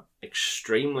am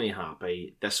extremely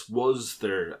happy. This was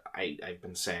I've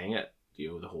been saying it,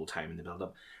 the whole time in the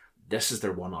build-up. This is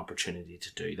their one opportunity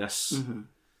to do this. Mm-hmm.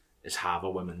 Is have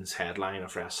a women's headline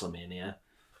of WrestleMania,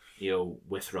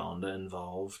 with Ronda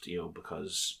involved,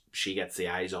 because she gets the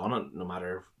eyes on it, no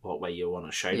matter what way you want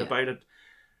to shout about it.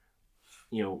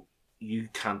 You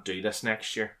can't do this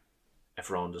next year if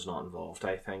Ronda's not involved,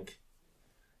 I think.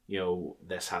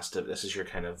 This is your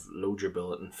kind of load your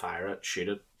bullet and fire it, shoot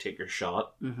it, take your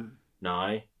shot. Mm-hmm.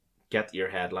 Now, get your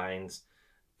headlines,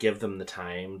 give them the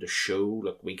time to show,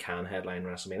 look, we can headline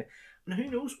WrestleMania. And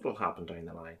who knows what will happen down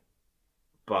the line.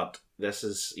 But this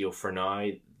is, for now,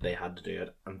 they had to do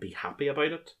it and be happy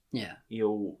about it. Yeah.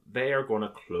 They are going to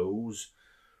close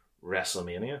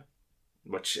WrestleMania,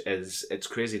 which is, it's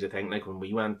crazy to think, like when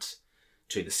we went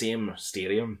to the same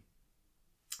stadium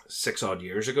 6 odd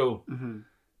years ago,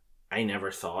 I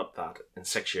never thought that in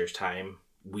 6 years' time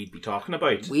we'd be talking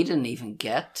about. We didn't even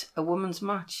get a women's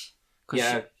match.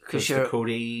 Because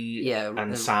Cody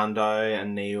and Sandow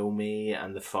and Naomi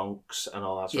and the Funks and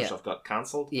all that sort of stuff got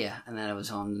cancelled. Yeah, and then it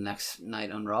was on the next night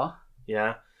on Raw.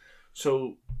 Yeah.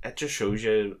 So it just shows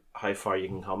you how far you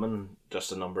can come in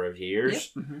just a number of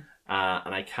years. Yep. Mm-hmm.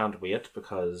 And I can't wait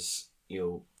because,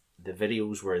 the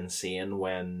videos were insane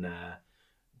when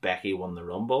Becky won the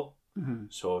Rumble. Mm-hmm.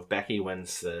 So if Becky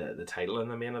wins the title in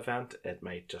the main event, it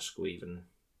might just go even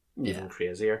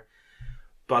crazier.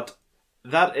 But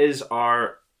that is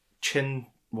our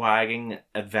chin-wagging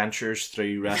adventures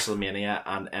through WrestleMania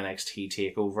and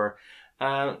NXT TakeOver.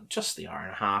 Just the hour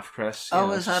and a half, Chris.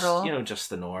 Is that all? Just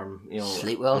the norm.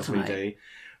 Sleep well tonight. We do.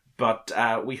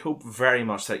 But we hope very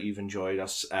much that you've enjoyed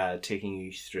us taking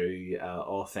you through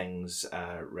all things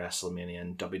WrestleMania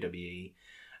and WWE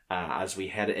as we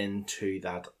head into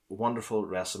that wonderful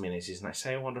WrestleMania season. I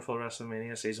say wonderful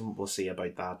WrestleMania season. We'll see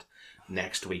about that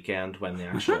next weekend when the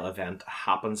actual event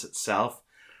happens itself.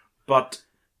 But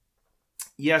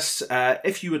yes,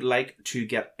 if you would like to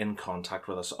get in contact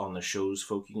with us on the shows,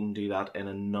 folk, you can do that in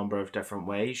a number of different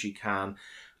ways. You can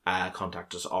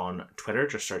contact us on Twitter.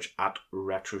 Just search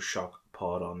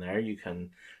 @RetroShockPod on there. You can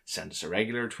send us a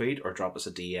regular tweet or drop us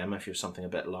a DM if you have something a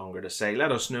bit longer to say.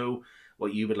 Let us know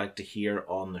what you would like to hear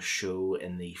on the show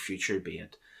in the future, be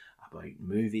it about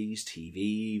movies,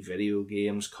 TV, video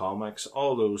games, comics,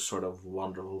 all those sort of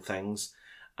wonderful things.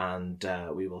 And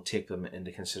we will take them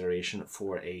into consideration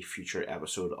for a future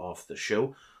episode of the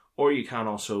show. or you can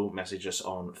also message us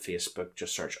on Facebook.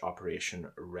 Just search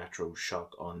Operation Retro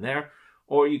Shock on there.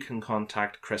 Or you can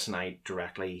contact Chris and I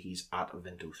directly. He's at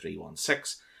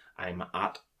Vinto316. I'm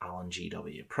at Alan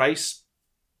G.W. Price.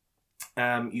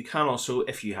 You can also,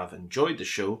 if you have enjoyed the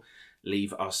show,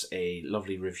 leave us a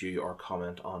lovely review or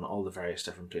comment on all the various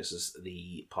different places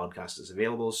the podcast is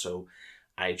available. So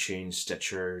iTunes,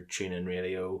 Stitcher, TuneIn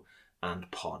Radio, and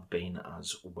Podbean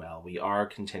as well. We are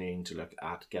continuing to look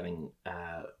at getting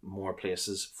more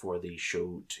places for the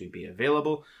show to be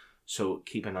available. So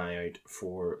keep an eye out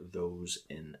for those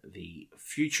in the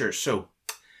future. So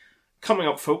coming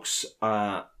up, folks,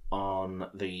 on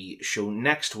the show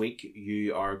next week,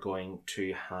 you are going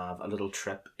to have a little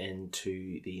trip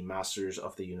into the Masters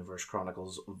of the Universe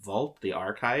Chronicles vault, the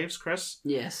archives, Chris.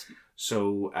 Yes.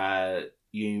 So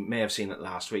you may have seen it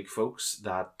last week, folks,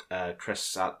 that Chris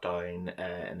sat down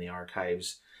in the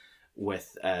archives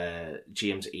with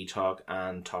James Eatock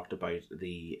and talked about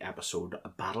the episode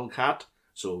Battle Cat.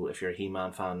 So if you're a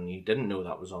He-Man fan and you didn't know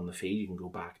that was on the feed, you can go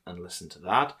back and listen to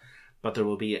that. But there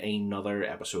will be another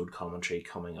episode commentary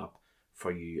coming up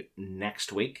for you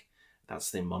next week.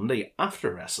 That's the Monday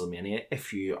after WrestleMania,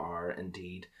 if you are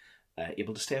indeed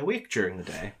able to stay awake during the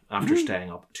day after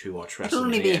staying up to watch WrestleMania. It'll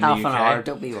only be half an hour,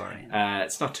 don't be worrying.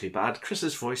 It's not too bad.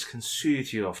 Chris's voice can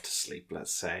soothe you off to sleep,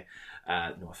 let's say.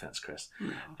 No offence, Chris.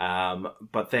 No.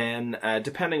 But then,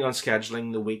 depending on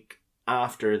scheduling, the week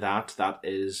after that, that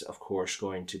is, of course,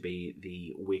 going to be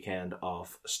the weekend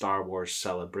of Star Wars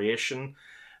Celebration.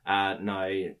 Now,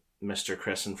 Mr.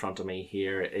 Chris in front of me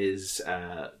here is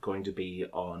going to be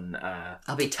on...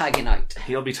 I'll be tagging out.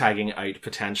 He'll be tagging out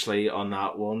potentially on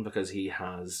that one because he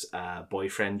has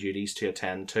boyfriend duties to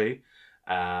attend to.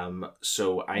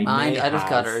 So I Mind out of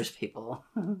gutters, people.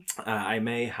 I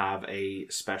may have a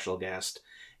special guest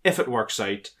if it works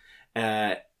out.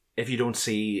 If you don't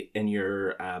see in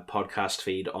your podcast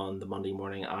feed on the Monday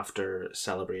morning after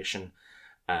Celebration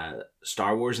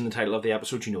Star Wars in the title of the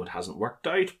episode, you know it hasn't worked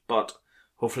out, but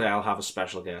hopefully I'll have a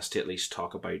special guest to at least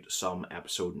talk about some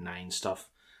episode 9 stuff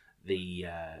the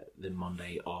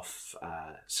Monday of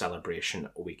Celebration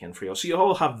weekend for you. So you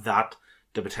all have that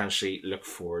to potentially look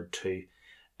forward to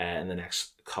in the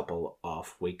next couple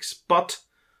of weeks. But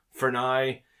for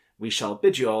now, we shall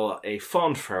bid you all a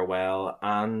fond farewell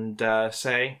and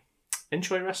say,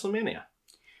 enjoy WrestleMania.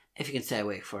 If you can stay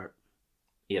awake for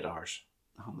 8 hours.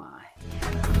 Oh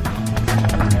my.